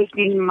 It's always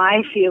been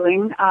my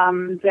feeling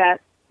that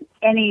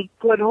any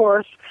good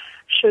horse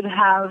should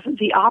have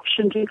the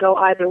option to go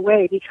either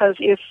way, because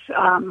if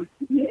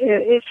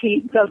he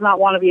does not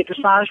want to be a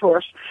dressage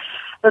horse,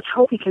 let's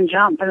hope he can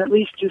jump and at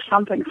least do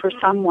something for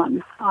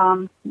someone.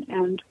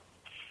 And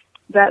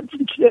that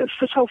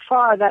so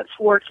far that's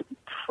worked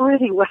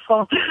pretty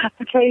well.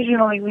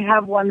 Occasionally we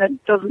have one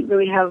that doesn't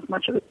really have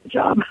much of a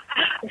job,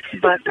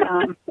 but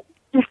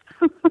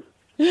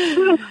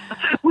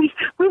we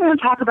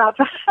won't talk about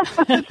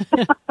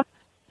that.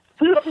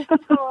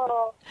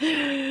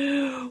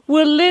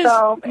 Well, Liz,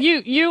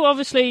 you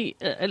obviously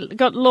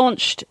got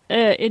launched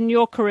in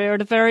your career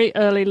at a very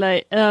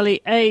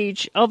early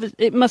age.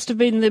 It must have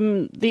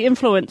been the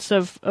influence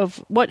of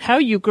how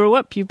you grew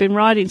up. You've been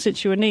riding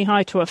since you were knee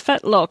high to a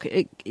fetlock.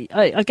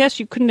 I guess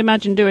you couldn't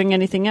imagine doing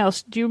anything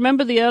else. Do you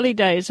remember the early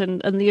days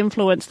and the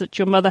influence that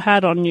your mother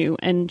had on you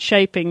in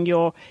shaping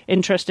your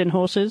interest in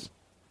horses?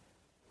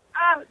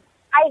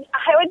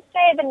 I would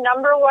say the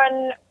number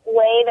one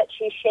way that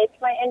she shaped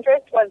my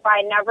interest was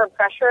by never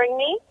pressuring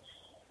me.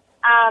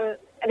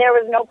 There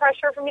was no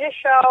pressure for me to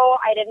show.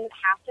 I didn't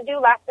have to do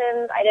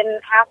lessons. I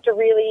didn't have to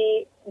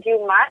really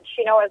do much,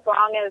 as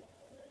long as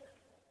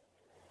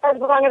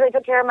I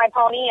took care of my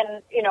pony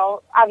and,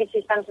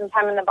 obviously spend some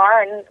time in the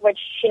barn, which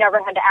she never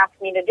had to ask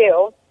me to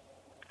do.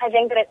 I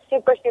think that it's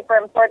super, super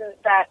important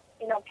that,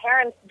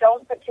 parents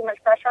don't put too much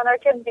pressure on their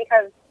kids,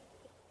 because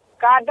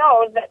God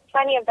knows that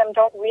plenty of them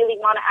don't really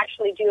want to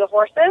actually do the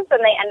horses,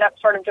 and they end up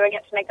sort of doing it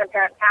to make their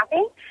parents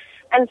happy.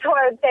 And so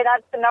I would say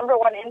that's the number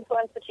one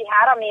influence that she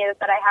had on me, is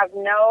that I have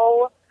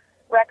no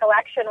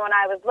recollection when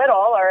I was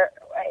little, or,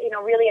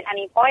 really at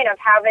any point,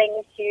 of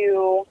having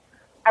to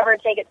ever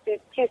take it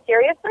too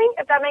seriously,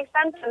 if that makes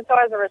sense. And so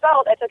as a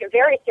result, I took it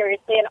very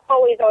seriously and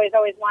always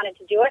wanted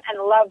to do it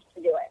and loved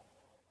to do it.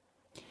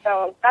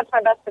 So that's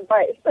my best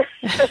advice.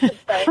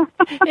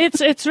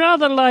 It's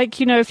rather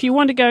like, if you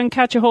want to go and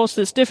catch a horse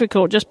that's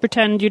difficult, just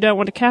pretend you don't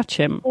want to catch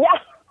him. Yeah,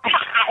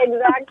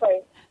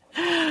 exactly.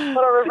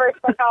 Little reverse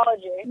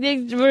psychology.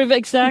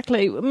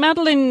 Exactly.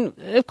 Madeleine,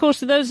 of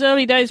course, in those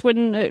early days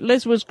when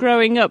Liz was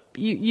growing up,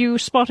 you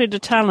spotted a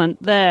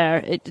talent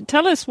there.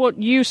 Tell us what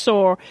you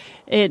saw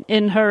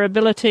in her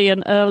ability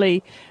and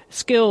early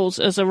skills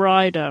as a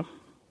rider.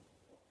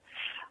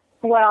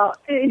 Well,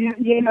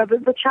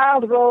 the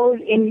child rose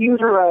in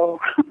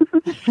utero.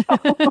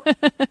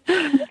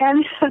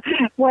 And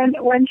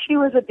when she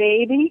was a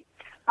baby,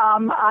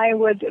 I'm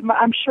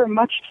sure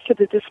much to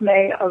the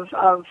dismay of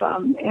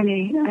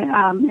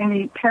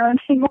any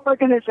parenting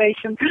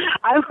organization,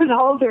 I would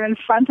hold her in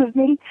front of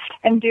me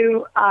and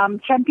do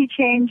tempi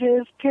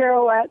changes,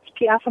 pirouettes,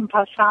 piaffe and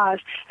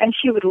passage, and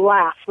she would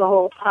laugh the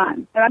whole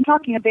time. And I'm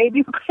talking a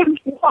baby who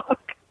couldn't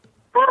walk.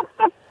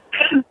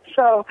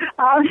 So,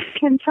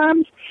 in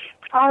terms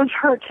of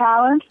her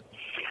talent,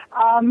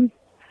 I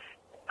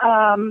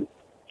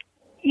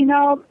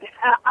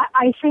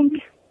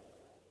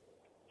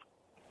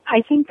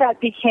think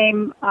that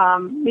became,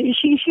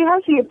 she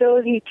has the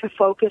ability to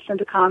focus and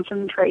to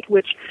concentrate,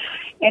 which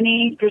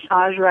any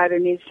dressage rider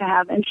needs to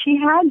have. And she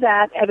had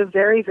that at a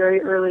very, very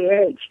early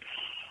age.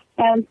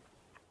 And,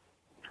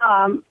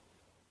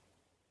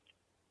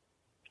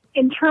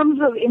 in terms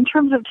of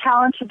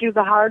talent to do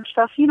the hard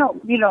stuff,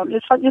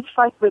 it's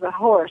like with a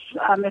horse.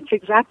 It's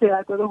exactly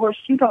like with a horse.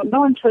 You don't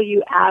know until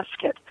you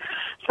ask it.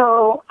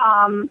 So,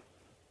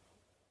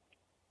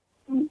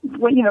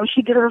 when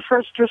she did her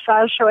first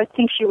dressage show, I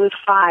think she was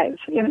 5.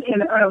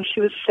 She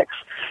was 6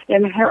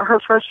 in her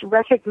first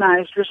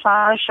recognized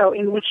dressage show,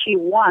 in which she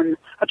won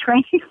a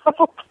training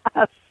level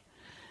class.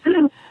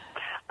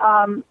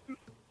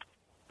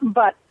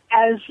 But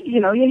as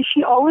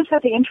she always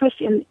had the interest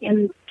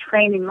in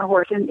training the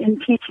horse, in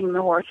teaching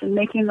the horse, and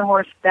making the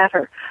horse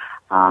better.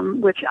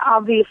 Which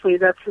obviously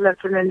that's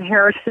an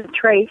inherited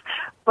trait,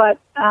 but.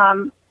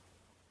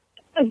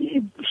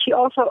 She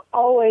also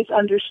always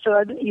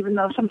understood, even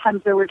though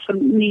sometimes there were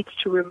some needs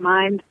to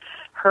remind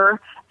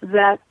her,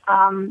 that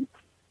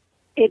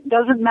it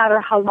doesn't matter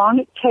how long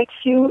it takes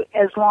you,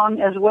 as long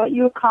as what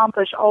you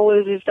accomplish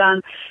always is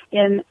done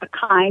in a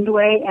kind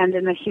way and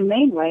in a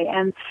humane way.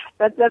 And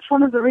that's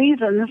one of the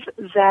reasons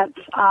that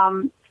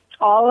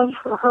all of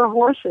her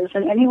horses,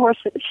 and any horse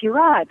that she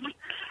rides,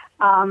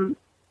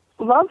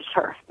 loves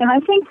her. And I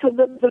think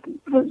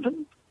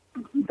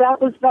that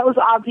was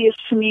obvious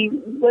to me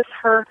with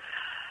her.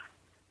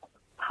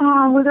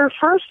 With her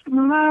first,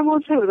 I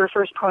won't say with her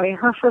first pony.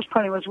 Her first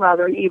pony was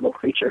rather an evil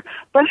creature,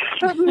 but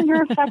certainly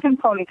her second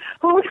pony.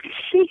 Who would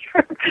see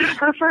her?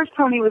 Her first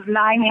pony was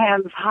 9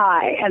 hands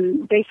high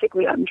and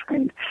basically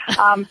untrained.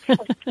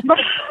 But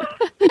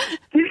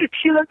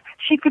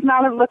she could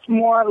not have looked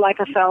more like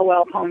a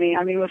Falwell pony.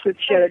 I mean,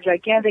 she had a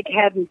gigantic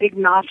head and big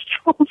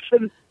nostrils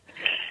and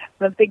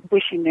the big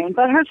bushy mane.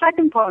 But her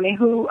second pony,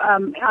 who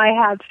I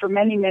had for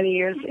many, many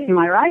years in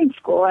my riding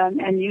school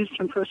and used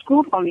him for a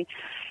school pony,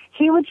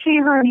 he would see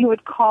her and he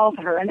would call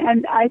to her.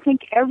 And I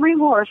think every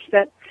horse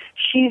that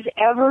she's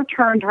ever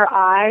turned her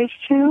eyes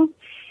to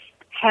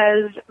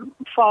has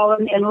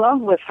fallen in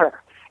love with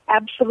her,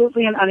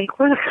 absolutely and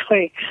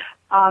unequivocally.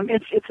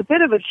 It's a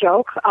bit of a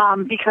joke,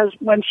 because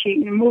when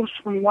she moves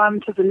from one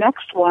to the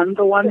next one,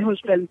 the one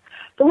who's been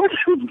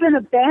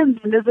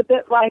abandoned is a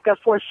bit like a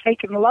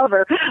forsaken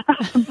lover.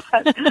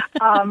 But,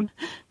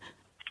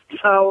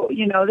 so,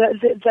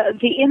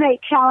 the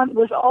innate talent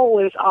was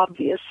always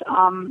obvious.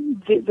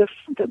 The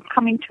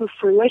coming to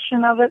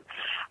fruition of it,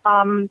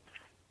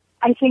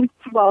 I think,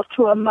 well,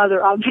 to a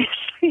mother,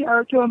 obviously,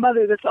 or to a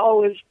mother, that's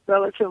always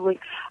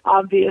relatively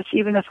obvious,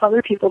 even if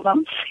other people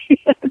don't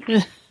see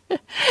it.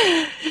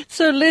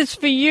 So, Liz,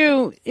 for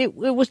you, it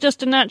was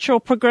just a natural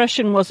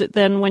progression, was it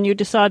then, when you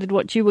decided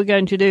what you were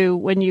going to do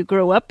when you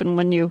grew up and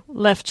when you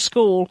left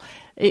school?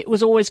 It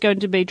was always going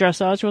to be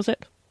dressage, was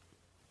it?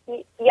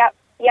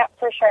 Yep,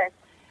 for sure.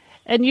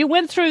 And you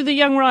went through the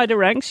young rider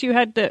ranks. You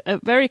had a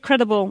very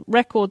credible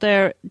record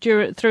there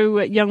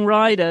through young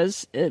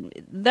riders.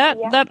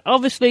 That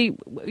obviously,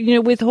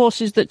 with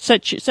horses that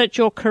set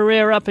your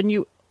career up, and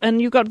you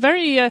got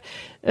very.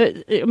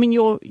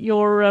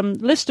 Your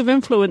list of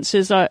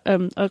influences are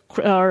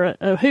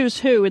who's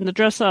who in the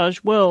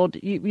dressage world.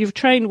 You've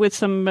trained with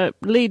some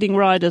leading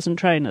riders and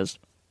trainers.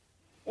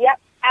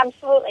 Yep,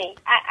 absolutely.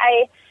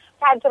 I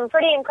had some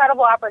pretty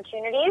incredible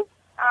opportunities.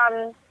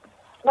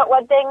 But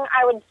one thing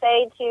I would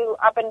say to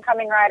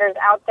up-and-coming riders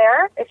out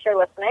there, if you're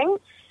listening,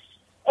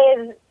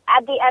 is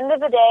at the end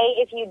of the day,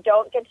 if you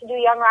don't get to do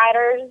young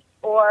riders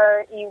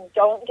or you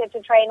don't get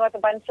to train with a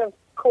bunch of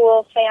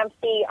cool,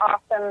 fancy,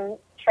 awesome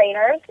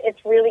trainers,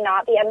 it's really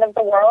not the end of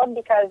the world,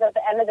 because at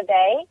the end of the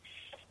day,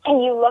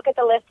 and you look at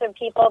the list of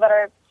people that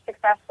are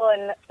successful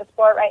in the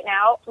sport right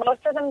now,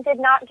 most of them did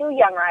not do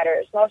young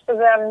riders. Most of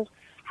them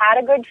had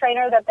a good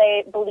trainer that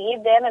they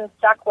believed in and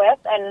stuck with,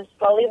 and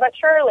slowly but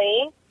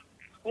surely,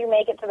 you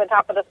make it to the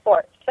top of the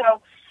sport. So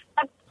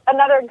that's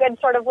another good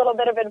sort of little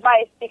bit of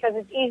advice, because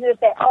it's easy to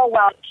say, oh,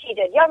 well, she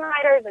did young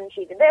riders and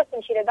she did this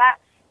and she did that.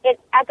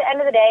 At the end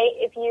of the day,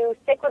 if you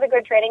stick with a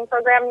good training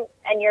program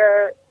and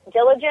you're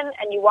diligent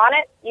and you want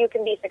it, you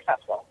can be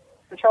successful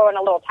and throw in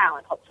a little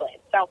talent, hopefully.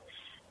 So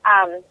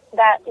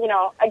That,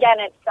 again,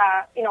 it's,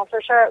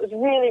 for sure it was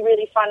really,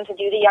 really fun to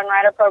do the Young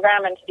Rider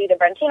program and to do the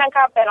Brentina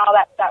Cup and all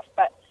that stuff,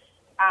 but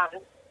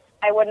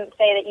I wouldn't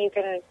say that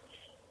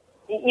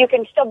you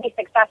can still be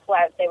successful,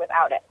 I would say,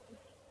 without it.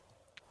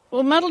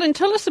 Well, Madeleine,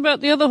 tell us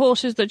about the other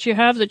horses that you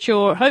have that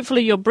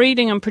hopefully you're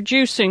breeding and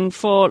producing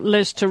for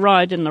Liz to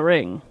ride in the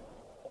ring.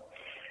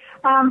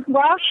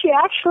 Well, she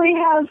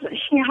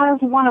has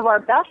one of our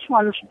best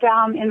ones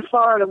down in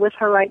Florida with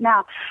her right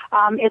now.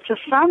 It's a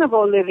son of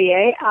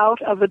Olivier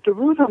out of a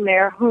Deruta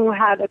mare who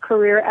had a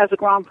career as a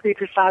Grand Prix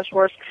dressage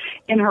horse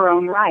in her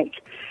own right.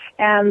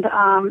 And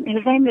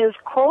his name is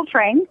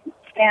Coltrane,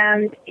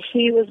 and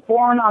he was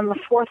born on the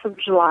 4th of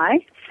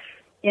July.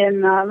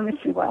 Let me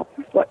see,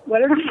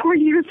 whatever 4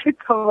 years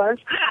ago was.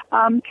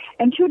 And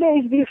 2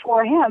 days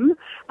before him,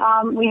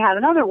 we had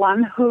another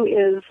one who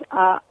is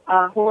a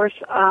horse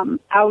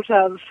out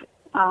of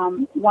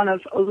one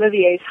of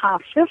Olivier's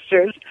half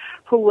sisters,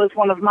 who was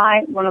one of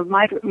my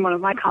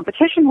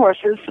competition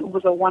horses. It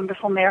was a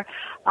wonderful mare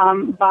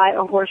by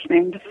a horse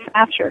named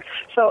Thatcher.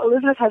 So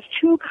Elizabeth has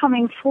 2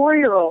 coming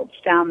 4-year-olds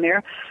down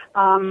there.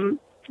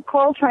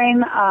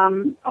 Coltrane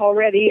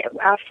already,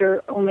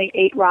 after only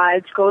 8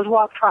 rides, goes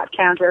walk, trot,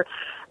 canter,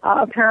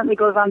 apparently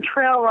goes on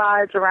trail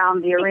rides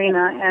around the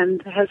arena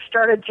and has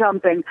started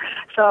jumping.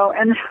 So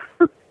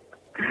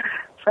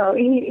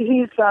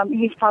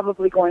he's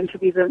probably going to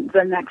be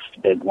the next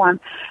big one.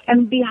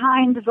 And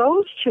behind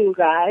those 2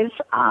 guys,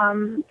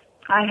 I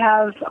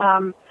have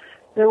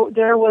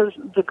there was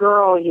the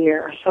girl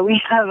year. So we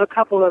have a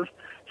couple of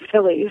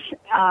fillies,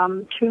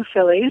 2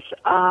 fillies.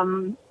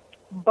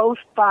 Both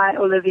by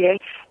Olivier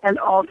and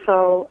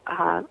also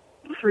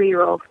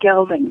 3-year-old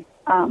gelding.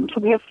 So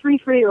we have 3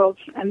 3-year-olds,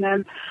 and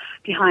then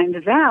behind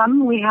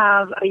them we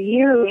have a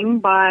yearling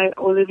by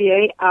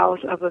Olivier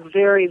out of a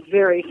very,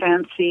 very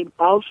fancy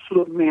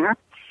Balzflug mare.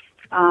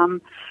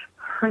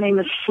 Her name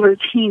is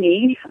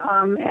Flirtini,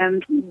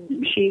 and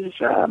she's,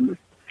 how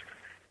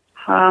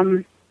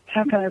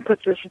can I put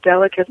this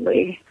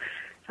delicately?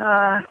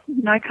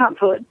 I can't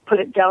put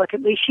it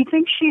delicately. She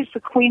thinks she's the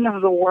queen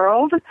of the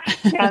world,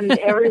 and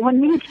everyone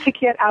needs to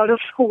get out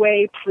of her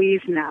way, please,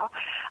 now.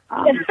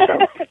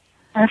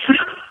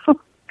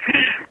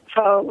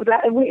 So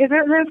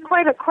there's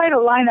quite a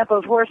lineup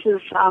of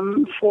horses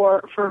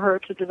for her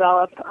to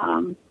develop.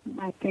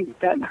 I think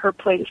that her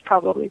plate is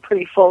probably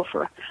pretty full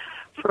for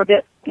a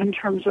bit in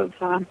terms of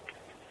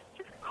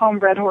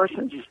homebred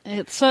horses.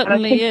 It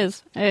certainly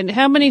is. And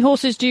how many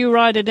horses do you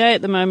ride a day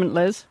at the moment,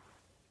 Liz?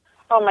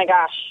 Oh my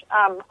gosh,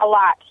 a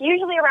lot.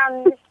 Usually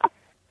around,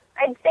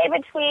 I'd say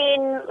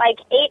between like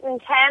 8 and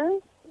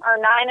 10, or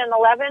 9 and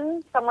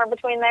 11, somewhere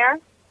between there.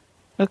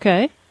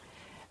 Okay.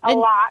 A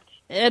lot.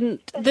 And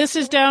this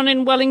is down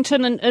in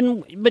Wellington,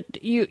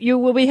 but you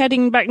will be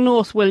heading back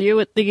north, will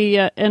you, at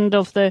the end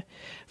of the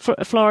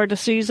Florida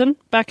season,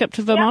 back up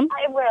to Vermont?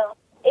 Yeah, I will.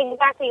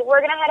 Exactly.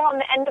 We're going to head home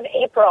the end of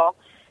April,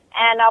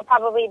 and I'll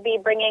probably be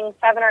bringing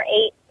 7 or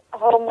 8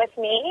 home with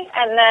me,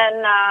 and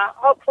then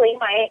hopefully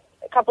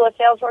a couple of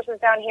sales horses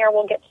down here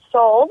will get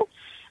sold,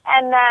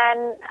 and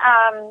then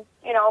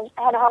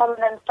head home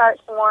and then start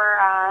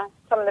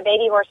some of the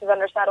baby horses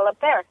under saddle up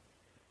there.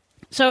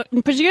 So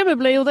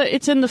presumably, although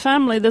it's in the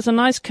family, there's a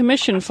nice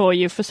commission for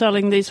you for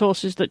selling these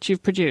horses that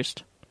you've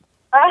produced.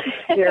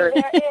 There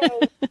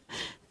is.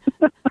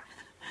 For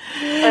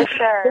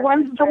sure.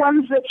 The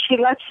ones that she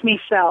lets me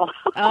sell.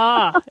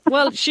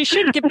 Well, she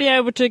should be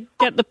able to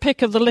get the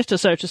pick of the litter,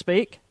 so to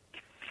speak.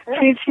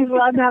 She's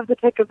allowed to have the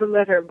pick of the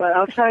litter, but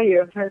I'll tell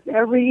you,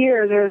 every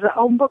year there's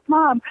a book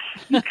mom.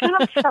 You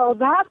can't sell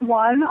that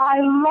one. I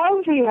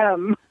love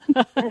him.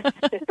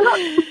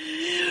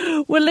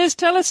 Well, Liz,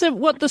 tell us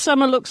what the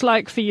summer looks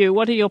like for you.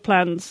 What are your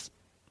plans?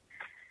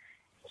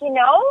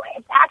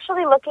 It's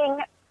actually looking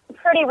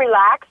pretty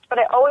relaxed, but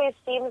it always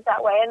seems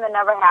that way and then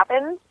never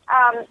happens.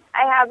 I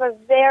have a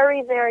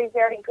very, very,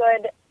 very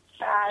good,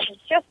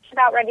 just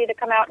about ready to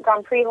come out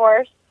Grand Prix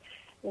horse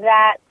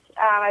that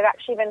I've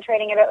actually been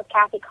training a bit with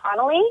Kathy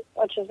Connolly,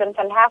 which has been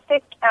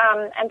fantastic.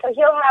 And so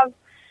he'll have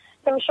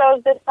some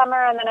shows this summer,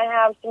 and then I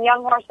have some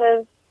young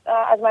horses,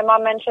 as my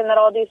mom mentioned, that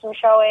I'll do some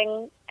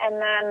showing. And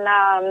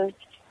then,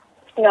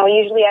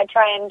 usually I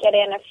try and get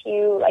in a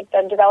few, like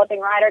the developing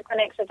rider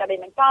clinics with Debbie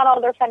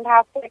McDonald. They're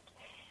fantastic.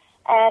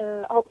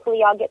 And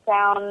hopefully I'll get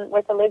down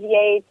with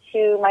Olivier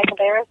to Michael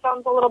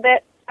Barristone's a little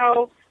bit.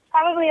 So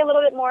probably a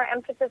little bit more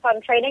emphasis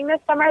on training this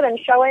summer than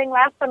showing.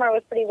 Last summer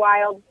was pretty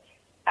wild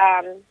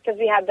because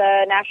we had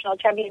the national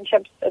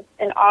championships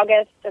in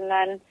August, and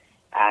then,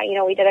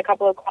 we did a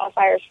couple of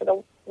qualifiers for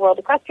the World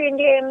Equestrian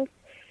Games.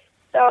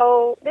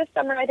 So this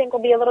summer I think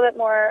will be a little bit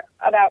more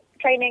about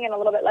training and a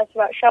little bit less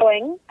about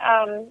showing.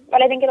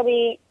 But I think it'll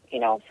be,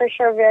 for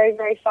sure very,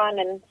 very fun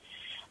and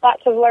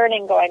lots of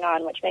learning going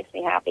on, which makes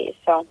me happy.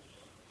 So.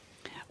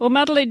 Well,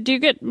 Madeleine, do you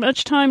get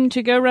much time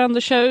to go around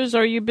the shows,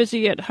 or are you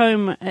busy at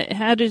home?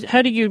 How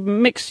do you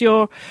mix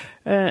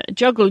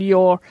juggle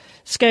your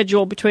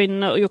schedule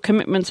between your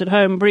commitments at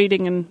home,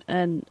 breeding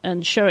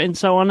and show and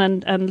so on,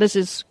 and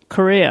Liz's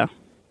career?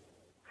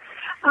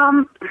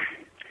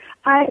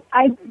 I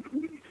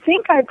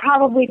think I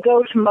probably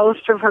go to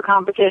most of her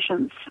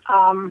competitions.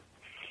 And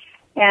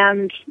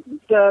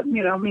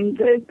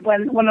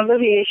when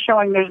Olivier is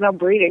showing, there's no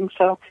breeding,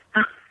 so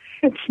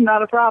it's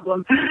not a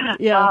problem.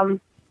 Yeah.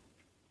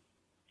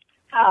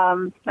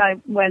 I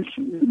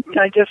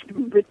just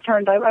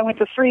returned. I went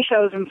to 3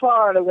 shows in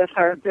Florida with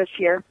her this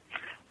year.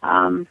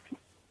 And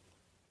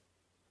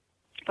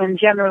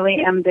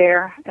generally am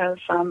there as,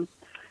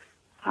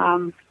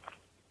 I'm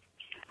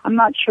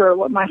not sure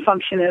what my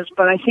function is,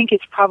 but I think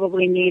it's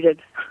probably needed.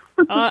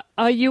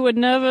 Are you a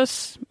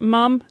nervous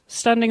mum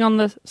standing on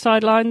the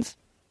sidelines?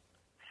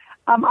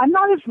 I'm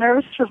not as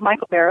nervous as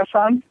Michael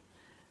Barrison.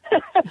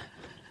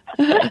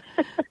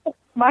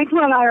 Michael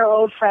and I are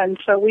old friends,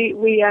 so we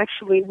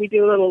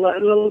do a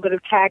little bit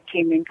of tag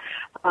teaming.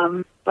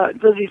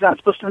 But Lizzie's not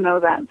supposed to know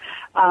that.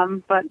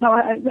 But no,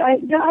 I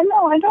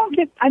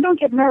don't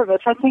get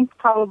nervous. I think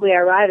probably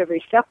I ride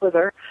every step with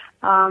her.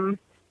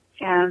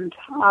 And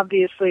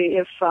obviously,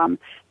 if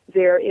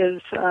there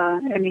is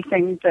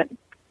anything that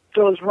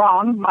goes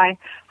wrong, my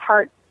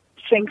heart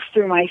sinks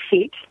through my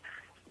feet.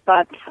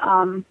 But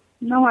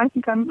no, I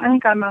think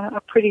I'm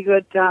a pretty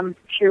good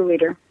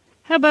cheerleader.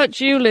 How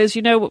about you, Liz?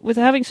 You know, with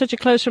having such a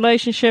close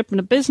relationship and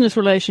a business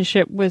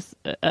relationship with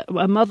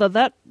a mother,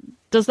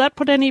 does that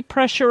put any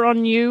pressure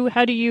on you?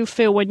 How do you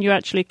feel when you're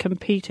actually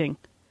competing?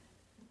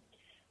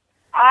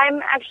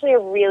 I'm actually a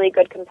really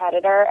good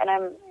competitor, and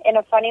I'm in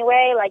a funny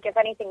way. Like, if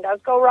anything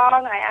does go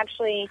wrong, I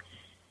actually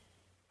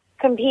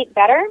compete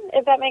better,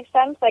 if that makes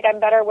sense. Like, I'm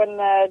better when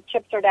the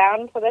chips are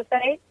down, so to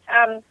say.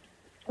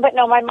 But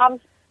no, my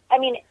mom's,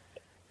 I'm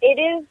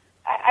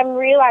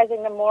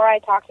realizing the more I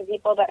talk to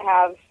people that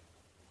have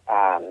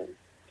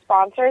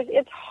sponsors,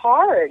 it's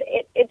hard.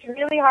 It's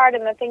really hard,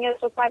 and the thing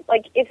is with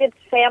if it's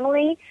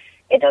family,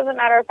 it doesn't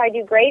matter if I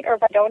do great or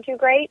if I don't do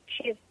great.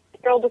 She's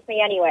thrilled with me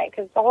anyway,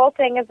 because the whole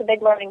thing is a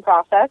big learning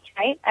process,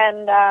 right?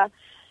 And,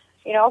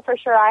 for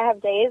sure I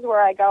have days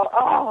where I go,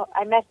 oh,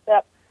 I messed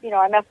that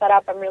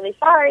up, I'm really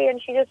sorry,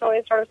 and she just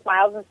always sort of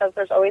smiles and says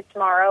there's always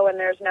tomorrow, and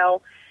there's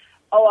no,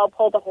 oh, I'll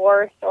pull the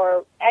horse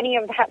or any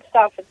of that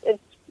stuff.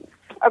 It's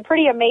a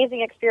pretty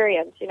amazing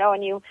experience,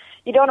 and you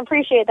don't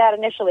appreciate that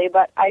initially,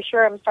 but I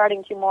sure am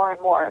starting to more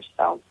and more,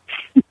 so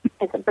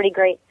it's a pretty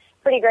great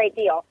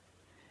deal.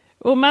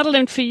 Well,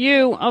 Madeleine, for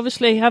you,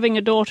 obviously having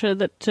a daughter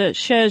that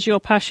shares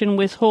your passion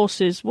with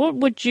horses, what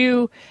would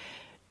you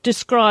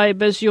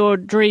describe as your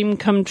dream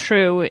come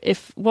true?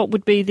 What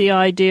would be the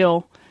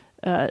ideal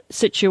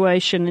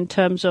situation in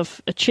terms of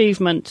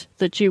achievement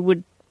that you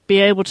would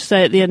be able to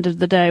say at the end of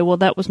the day, well,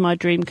 that was my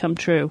dream come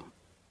true?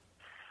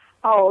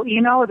 Oh,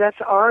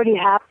 that's already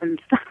happened.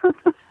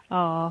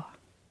 Oh.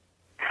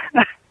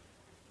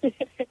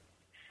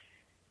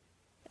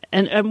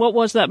 And what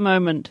was that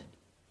moment?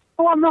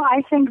 Well, no,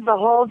 I think the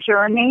whole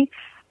journey,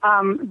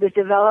 the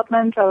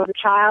development of the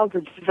child,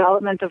 the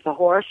development of the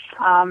horse,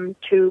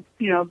 to,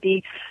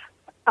 be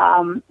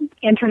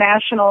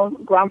international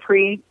Grand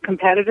Prix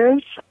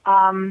competitors.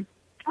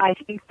 I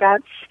think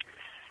that's,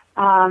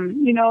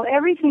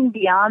 everything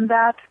beyond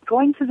that,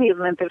 going to the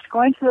Olympics,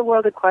 going to the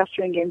World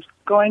Equestrian Games,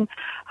 going,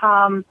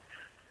 those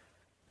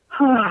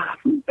are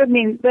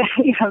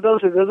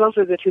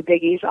the 2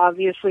 biggies,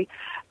 obviously.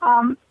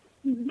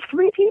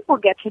 3 people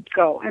get to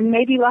go, and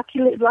maybe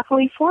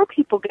luckily 4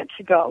 people get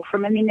to go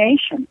from any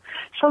nation.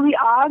 So the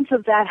odds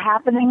of that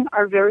happening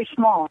are very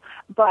small.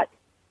 But,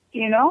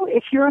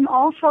 if you're an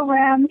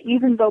also-ran,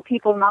 even though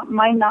people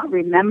might not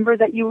remember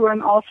that you were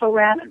an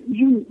also-ran,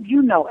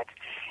 you know it.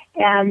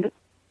 And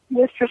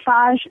with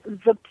dressage,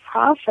 the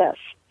process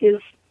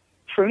is,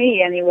 for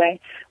me anyway,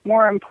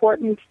 more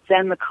important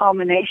than the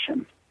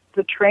culmination.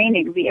 The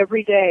training, the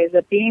everyday,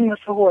 the being with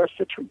the horse,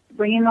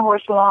 bringing the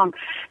horse along,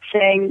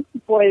 saying,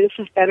 "Boy, this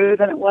is better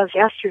than it was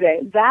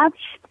yesterday." That's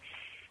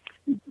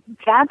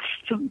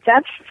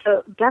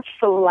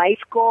the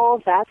life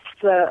goal. That's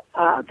the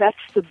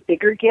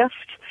bigger gift.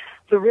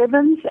 The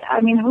ribbons. I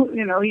mean,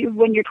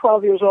 when you're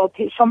 12 years old,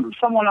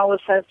 someone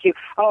always says to you,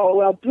 "Oh,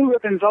 well, blue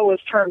ribbons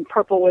always turn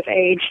purple with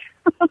age."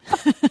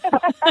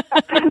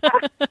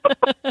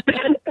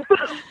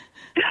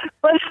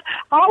 But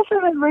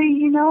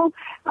ultimately,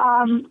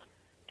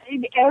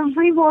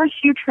 every horse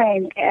you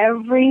train,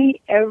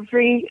 every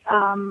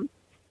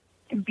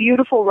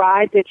beautiful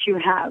ride that you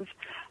have,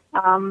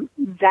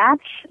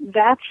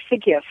 that's the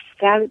gift.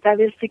 That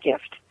is the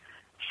gift.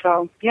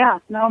 So yeah,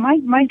 no,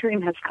 my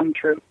dream has come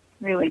true,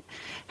 really.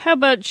 How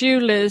about you,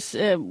 Liz?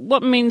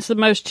 What means the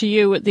most to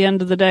you at the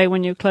end of the day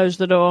when you close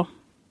the door?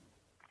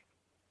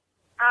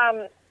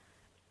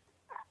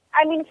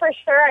 For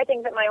sure, I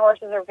think that my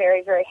horses are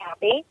very, very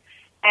happy,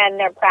 and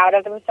they're proud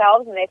of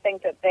themselves, and they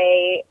think that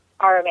they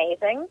are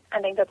amazing.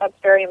 I think that that's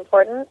very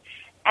important.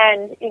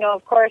 And,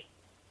 of course,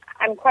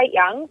 I'm quite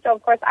young, so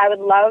of course I would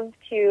love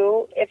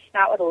to, if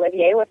not with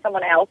Olivier, with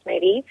someone else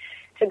maybe,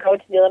 to go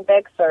to the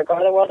Olympics or go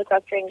to the World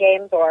Equestrian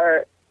Games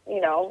or,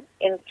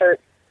 insert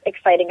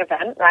exciting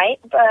event, right?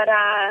 But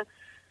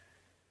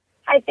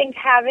I think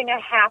having a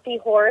happy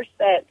horse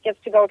that gets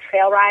to go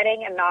trail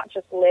riding and not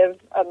just live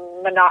a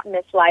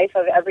monotonous life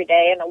of every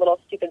day in a little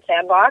stupid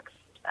sandbox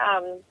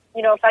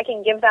if I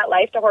can give that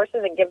life to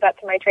horses and give that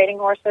to my training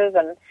horses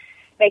and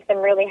make them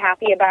really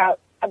happy about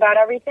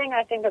everything,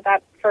 I think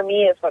that for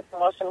me is what's the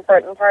most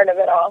important part of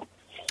it all.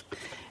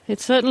 It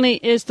certainly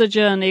is the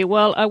journey.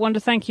 Well, I want to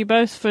thank you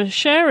both for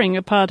sharing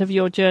a part of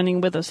your journey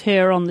with us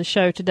here on the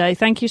show today.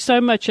 Thank you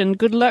so much, and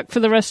good luck for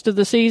the rest of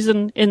the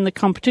season in the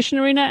competition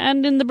arena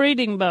and in the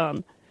breeding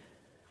barn.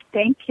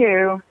 Thank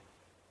you.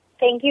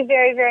 Thank you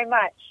very, very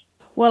much.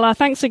 Well, our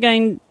thanks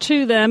again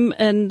to them.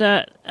 And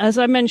as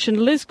I mentioned,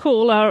 Liz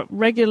Call, our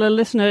regular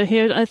listener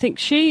here, I think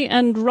she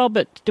and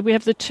Robert, we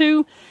have the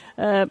two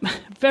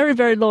very,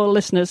 very loyal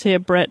listeners here,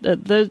 Brett.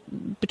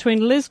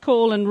 Between Liz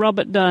Call and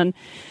Robert Dunn,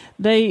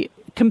 they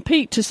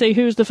compete to see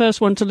who's the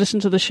first one to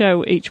listen to the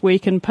show each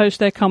week and post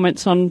their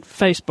comments on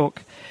Facebook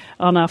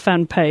on our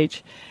fan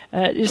page.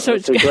 So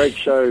it's a great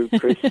show,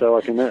 Chris, so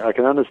I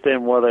can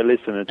understand why they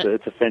listen.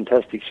 It's a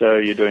fantastic show.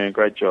 You're doing a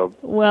great job.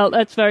 Well,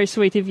 that's very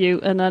sweet of you,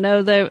 and I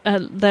know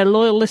they're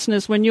loyal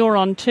listeners when you're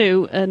on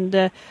too.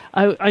 And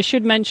I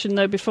should mention,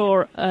 though,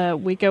 before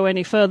we go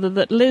any further,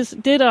 that Liz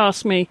did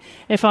ask me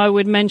if I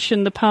would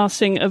mention the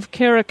passing of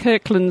Kira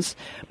Kirkland's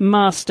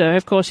master.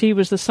 Of course, he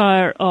was the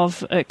sire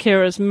of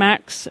Kira's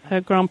Max,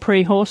 her Grand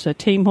Prix horse, her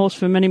team horse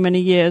for many,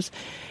 many years.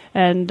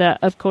 And,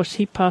 of course,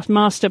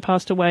 Master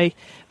passed away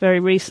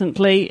very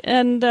recently.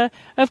 And,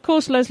 of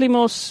course, Leslie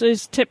Morse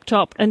is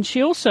tip-top. And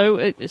she also,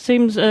 it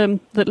seems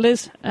that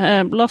Liz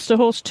lost a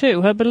horse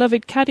too, her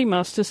beloved Caddy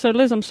Master. So,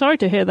 Liz, I'm sorry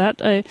to hear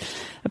that.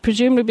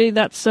 Presumably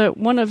that's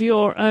one of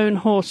your own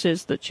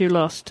horses that you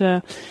lost.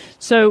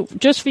 So,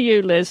 just for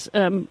you, Liz,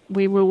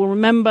 we will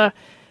remember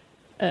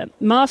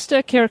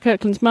Master, Kira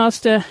Kirkland's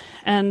Master,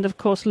 and, of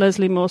course,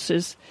 Leslie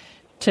Morse's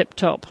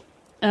tip-top.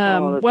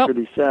 That's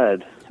pretty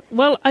sad.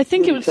 Well, I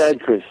think it was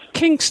sad, Chris.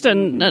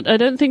 Kingston. I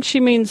don't think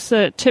she means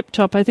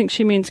tip-top. I think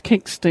she means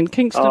Kingston.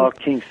 Oh,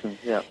 Kingston,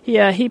 yeah.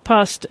 Yeah, he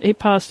passed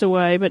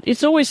away. But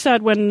it's always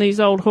sad when these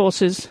old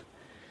horses,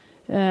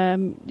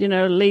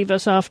 leave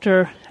us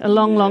after a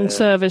long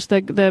service.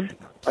 They're friends.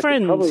 I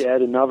can probably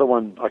add another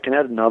one. I can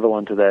add another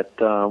one to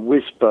that.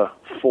 Whisper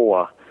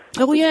 4.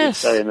 Oh, yes.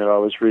 Saying that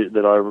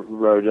I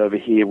rode over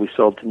here. We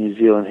sold to New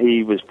Zealand.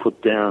 He was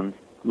put down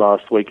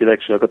last week. I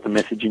got the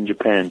message in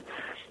Japan.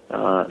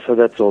 So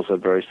that's also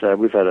very sad.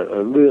 We've had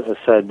a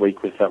sad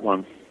week with that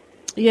one.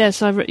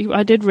 Yes,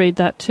 I did read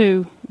that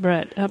too,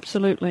 Brett.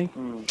 Absolutely.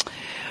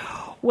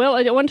 Well,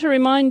 I want to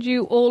remind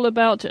you all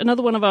about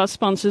another one of our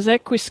sponsors,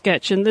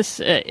 EquiSketch. And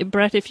this,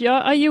 Brett,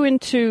 are you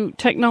into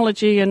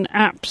technology and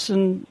apps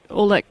and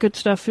all that good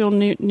stuff, your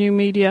new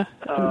media?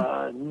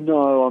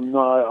 No, I'm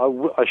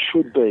not. I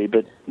should be,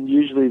 but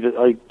usually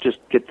I just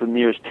get the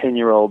nearest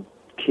 10-year-old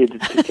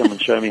kid to come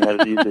and show me how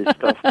to use this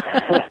stuff.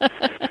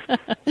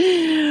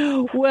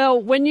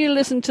 Well, when you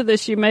listen to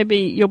this,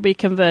 you'll be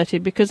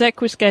converted, because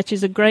EquiSketch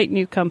is a great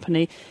new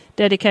company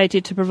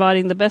dedicated to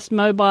providing the best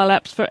mobile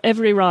apps for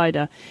every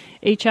rider.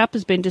 Each app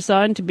has been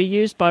designed to be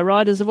used by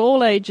riders of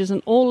all ages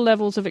and all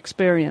levels of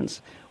experience.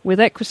 With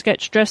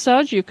EquiSketch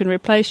Dressage, you can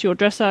replace your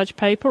dressage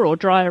paper or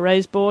dry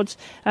erase boards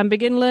and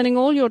begin learning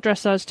all your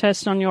dressage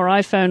tests on your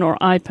iPhone or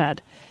iPad.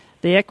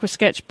 The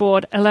EquiSketch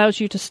board allows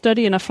you to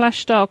study in a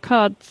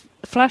flashcard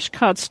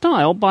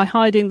style by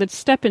hiding the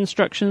step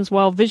instructions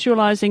while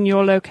visualizing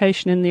your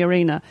location in the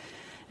arena.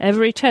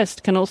 Every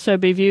test can also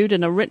be viewed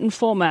in a written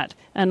format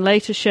and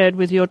later shared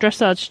with your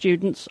dressage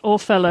students or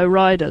fellow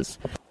riders.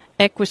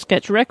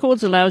 EquiSketch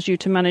Records allows you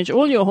to manage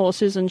all your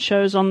horses and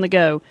shows on the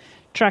go.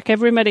 Track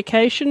every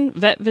medication,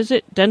 vet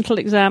visit, dental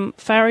exam,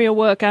 farrier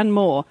work and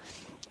more,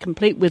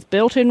 complete with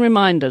built-in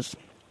reminders.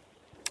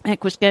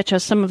 EquiSketch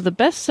has some of the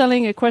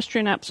best-selling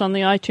equestrian apps on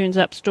the iTunes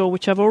App Store,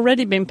 which have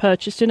already been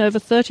purchased in over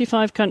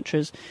 35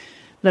 countries.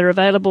 They're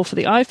available for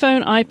the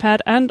iPhone, iPad,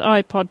 and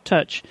iPod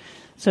Touch.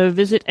 So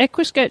visit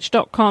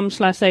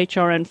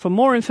equisketch.com/HRN for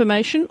more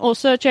information, or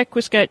search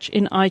EquiSketch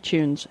in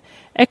iTunes.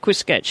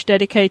 EquiSketch,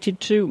 dedicated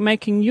to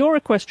making your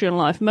equestrian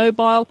life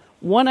mobile,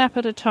 one app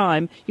at a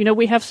time.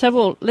 We have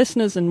several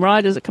listeners and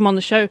riders that come on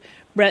the show,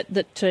 Brett,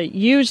 that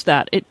use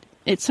that.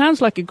 It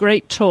sounds like a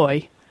great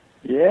toy.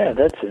 Yeah,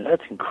 that's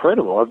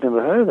incredible. I've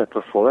never heard of that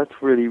before.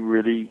 That's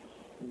really,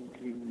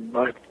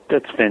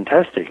 that's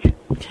fantastic.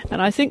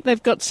 And I think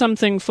they've got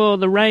something for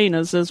the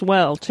reiners as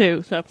well,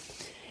 too. So,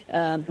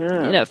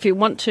 if you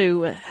want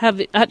to have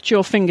it at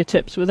your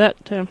fingertips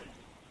without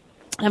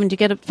having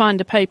to find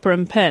a paper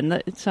and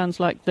pen, it sounds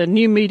like the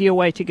new media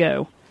way to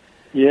go.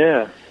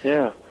 Yeah.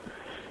 All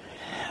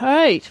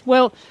right.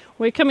 Well,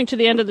 we're coming to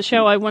the end of the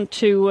show. I want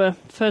to,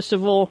 first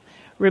of all,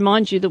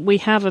 remind you that we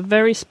have a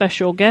very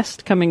special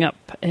guest coming up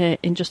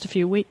in just a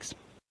few weeks.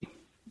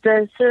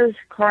 This is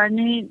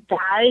Courtney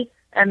Dye,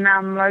 and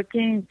I'm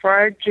looking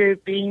forward to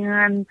being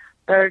on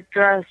the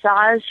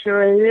Dressage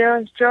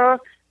radio show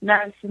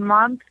next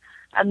month.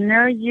 I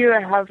know you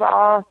have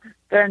all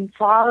been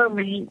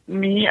following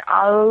me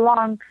all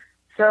along,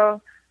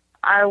 so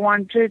I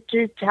wanted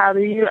to tell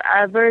you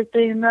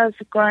everything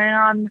that's going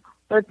on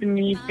with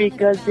me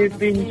because you've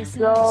been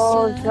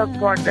so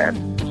supportive.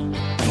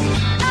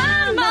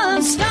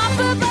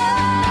 Unstoppable,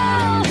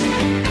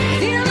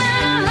 feeling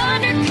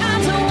 100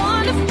 kinds of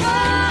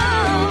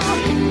wonderful.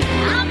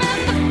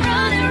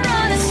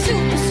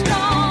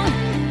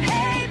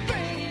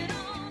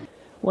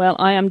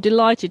 Well, I am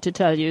delighted to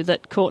tell you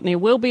that Courtney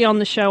will be on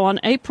the show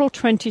on April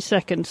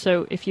 22nd.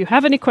 So if you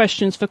have any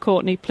questions for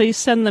Courtney, please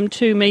send them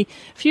to me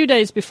a few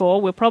days before.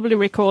 We'll probably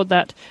record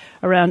that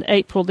around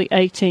April the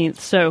 18th.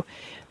 So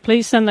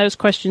please send those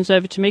questions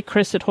over to me,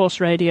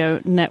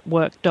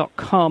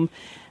 chris@horseradionetwork.com.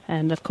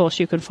 And, of course,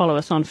 you can follow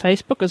us on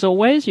Facebook, as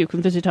always. You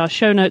can visit our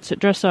show notes at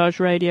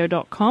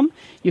dressageradio.com.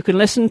 You can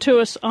listen to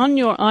us on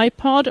your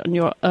iPod, on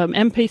your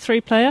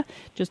MP3 player.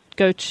 Just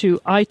go to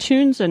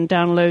iTunes and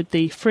download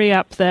the free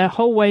app there,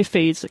 Whole Way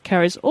Feeds, that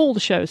carries all the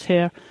shows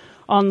here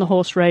on the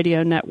Horse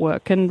Radio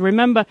Network. And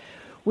remember,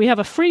 we have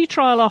a free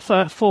trial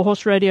offer for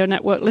Horse Radio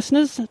Network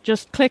listeners.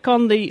 Just click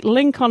on the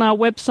link on our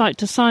website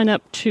to sign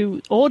up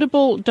to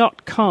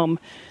audible.com.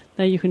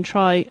 There you can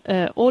try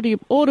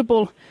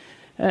Audible...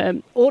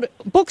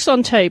 books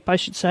on tape, I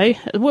should say.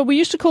 Well, we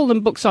used to call them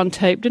books on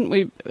tape, didn't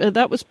we?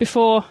 That was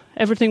before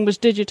everything was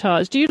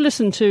digitized. Do you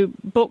listen to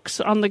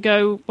books on the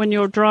go when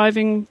you're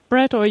driving,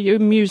 Brett, or are you a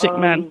music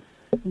man?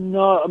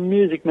 No, I'm a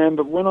music man,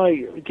 but when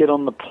I get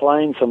on the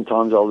plane,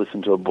 sometimes I'll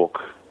listen to a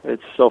book.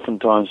 It's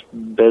oftentimes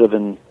better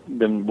than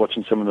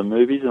watching some of the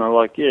movies, and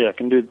I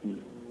can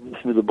listen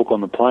to the book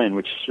on the plane,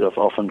 which is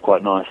often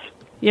quite nice.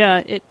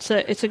 Yeah, it's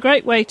a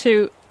great way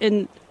to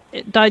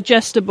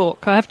digest a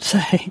book, I have to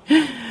say.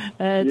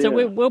 So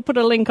we'll put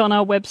a link on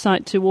our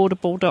website to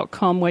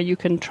audible.com where you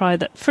can try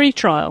that free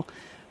trial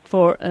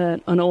for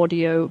an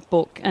audio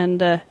book.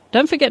 And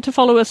don't forget to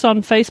follow us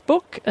on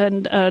Facebook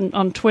and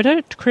on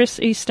Twitter,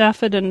 Chris E.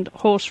 Stafford and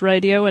Horse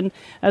Radio. And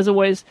as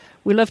always,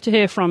 we love to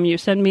hear from you.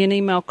 Send me an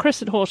email,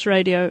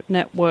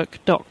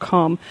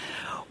 chris@horseradionetwork.com.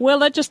 Well,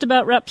 that just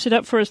about wraps it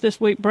up for us this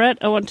week, Brett.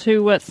 I want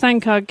to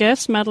thank our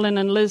guests, Madeleine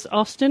and Liz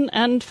Austin,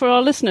 and for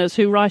our listeners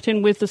who write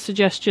in with the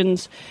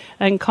suggestions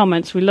and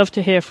comments. We love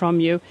to hear from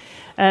you.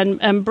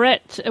 And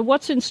Brett,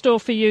 what's in store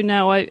for you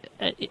now?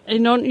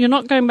 You're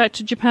not going back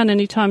to Japan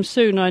anytime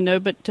soon, I know,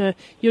 but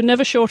you're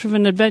never short of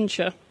an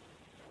adventure.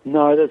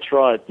 No, that's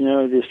right. You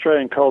know, the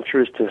Australian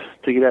culture is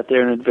to get out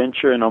there and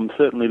adventure, and I'm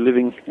certainly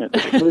living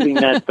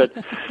that. But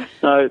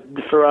no,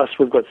 for us,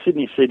 we've got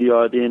Sydney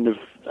CDI at the end of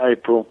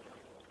April.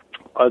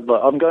 I'm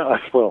going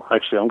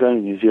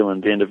to New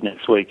Zealand at the end of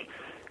next week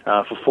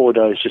for 4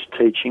 days just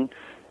teaching.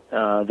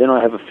 Then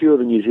I have a few of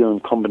the New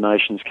Zealand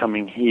combinations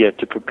coming here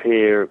to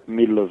prepare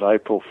middle of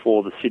April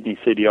for the Sydney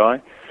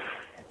CDI.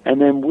 And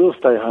then we'll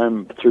stay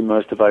home through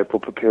most of April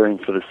preparing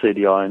for the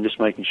CDI and just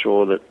making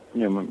sure that,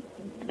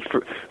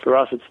 for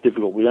us it's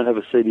difficult. We don't have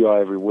a CDI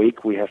every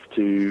week. We have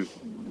to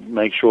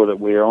make sure that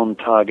we're on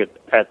target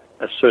at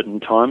a certain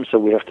time, so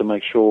we have to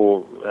make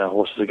sure our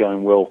horses are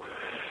going well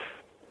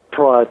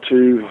prior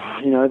to,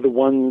 the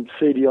one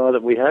CDI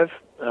that we have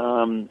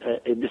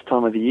at this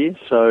time of the year.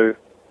 So,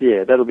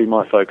 yeah, that'll be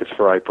my focus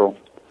for April.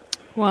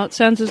 Well, it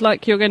sounds as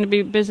like you're going to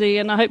be busy,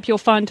 and I hope you'll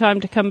find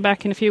time to come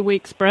back in a few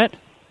weeks, Brett.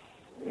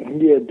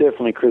 Yeah,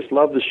 definitely, Chris.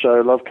 Love the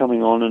show, love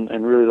coming on,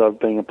 and really love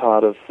being a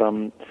part of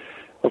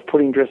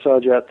putting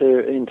dressage out there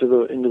into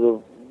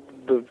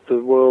the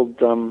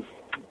world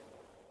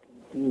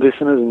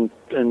listeners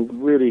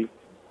and really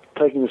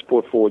taking the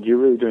sport forward. You're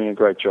really doing a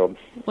great job.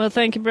 Well,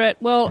 thank you, Brett.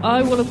 Well,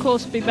 I will, of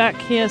course, be back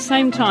here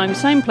same time,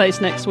 same place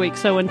next week.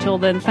 So until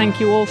then, thank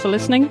you all for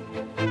listening.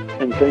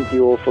 And thank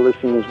you all for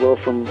listening as well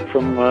from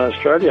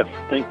Australia.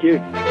 Thank you.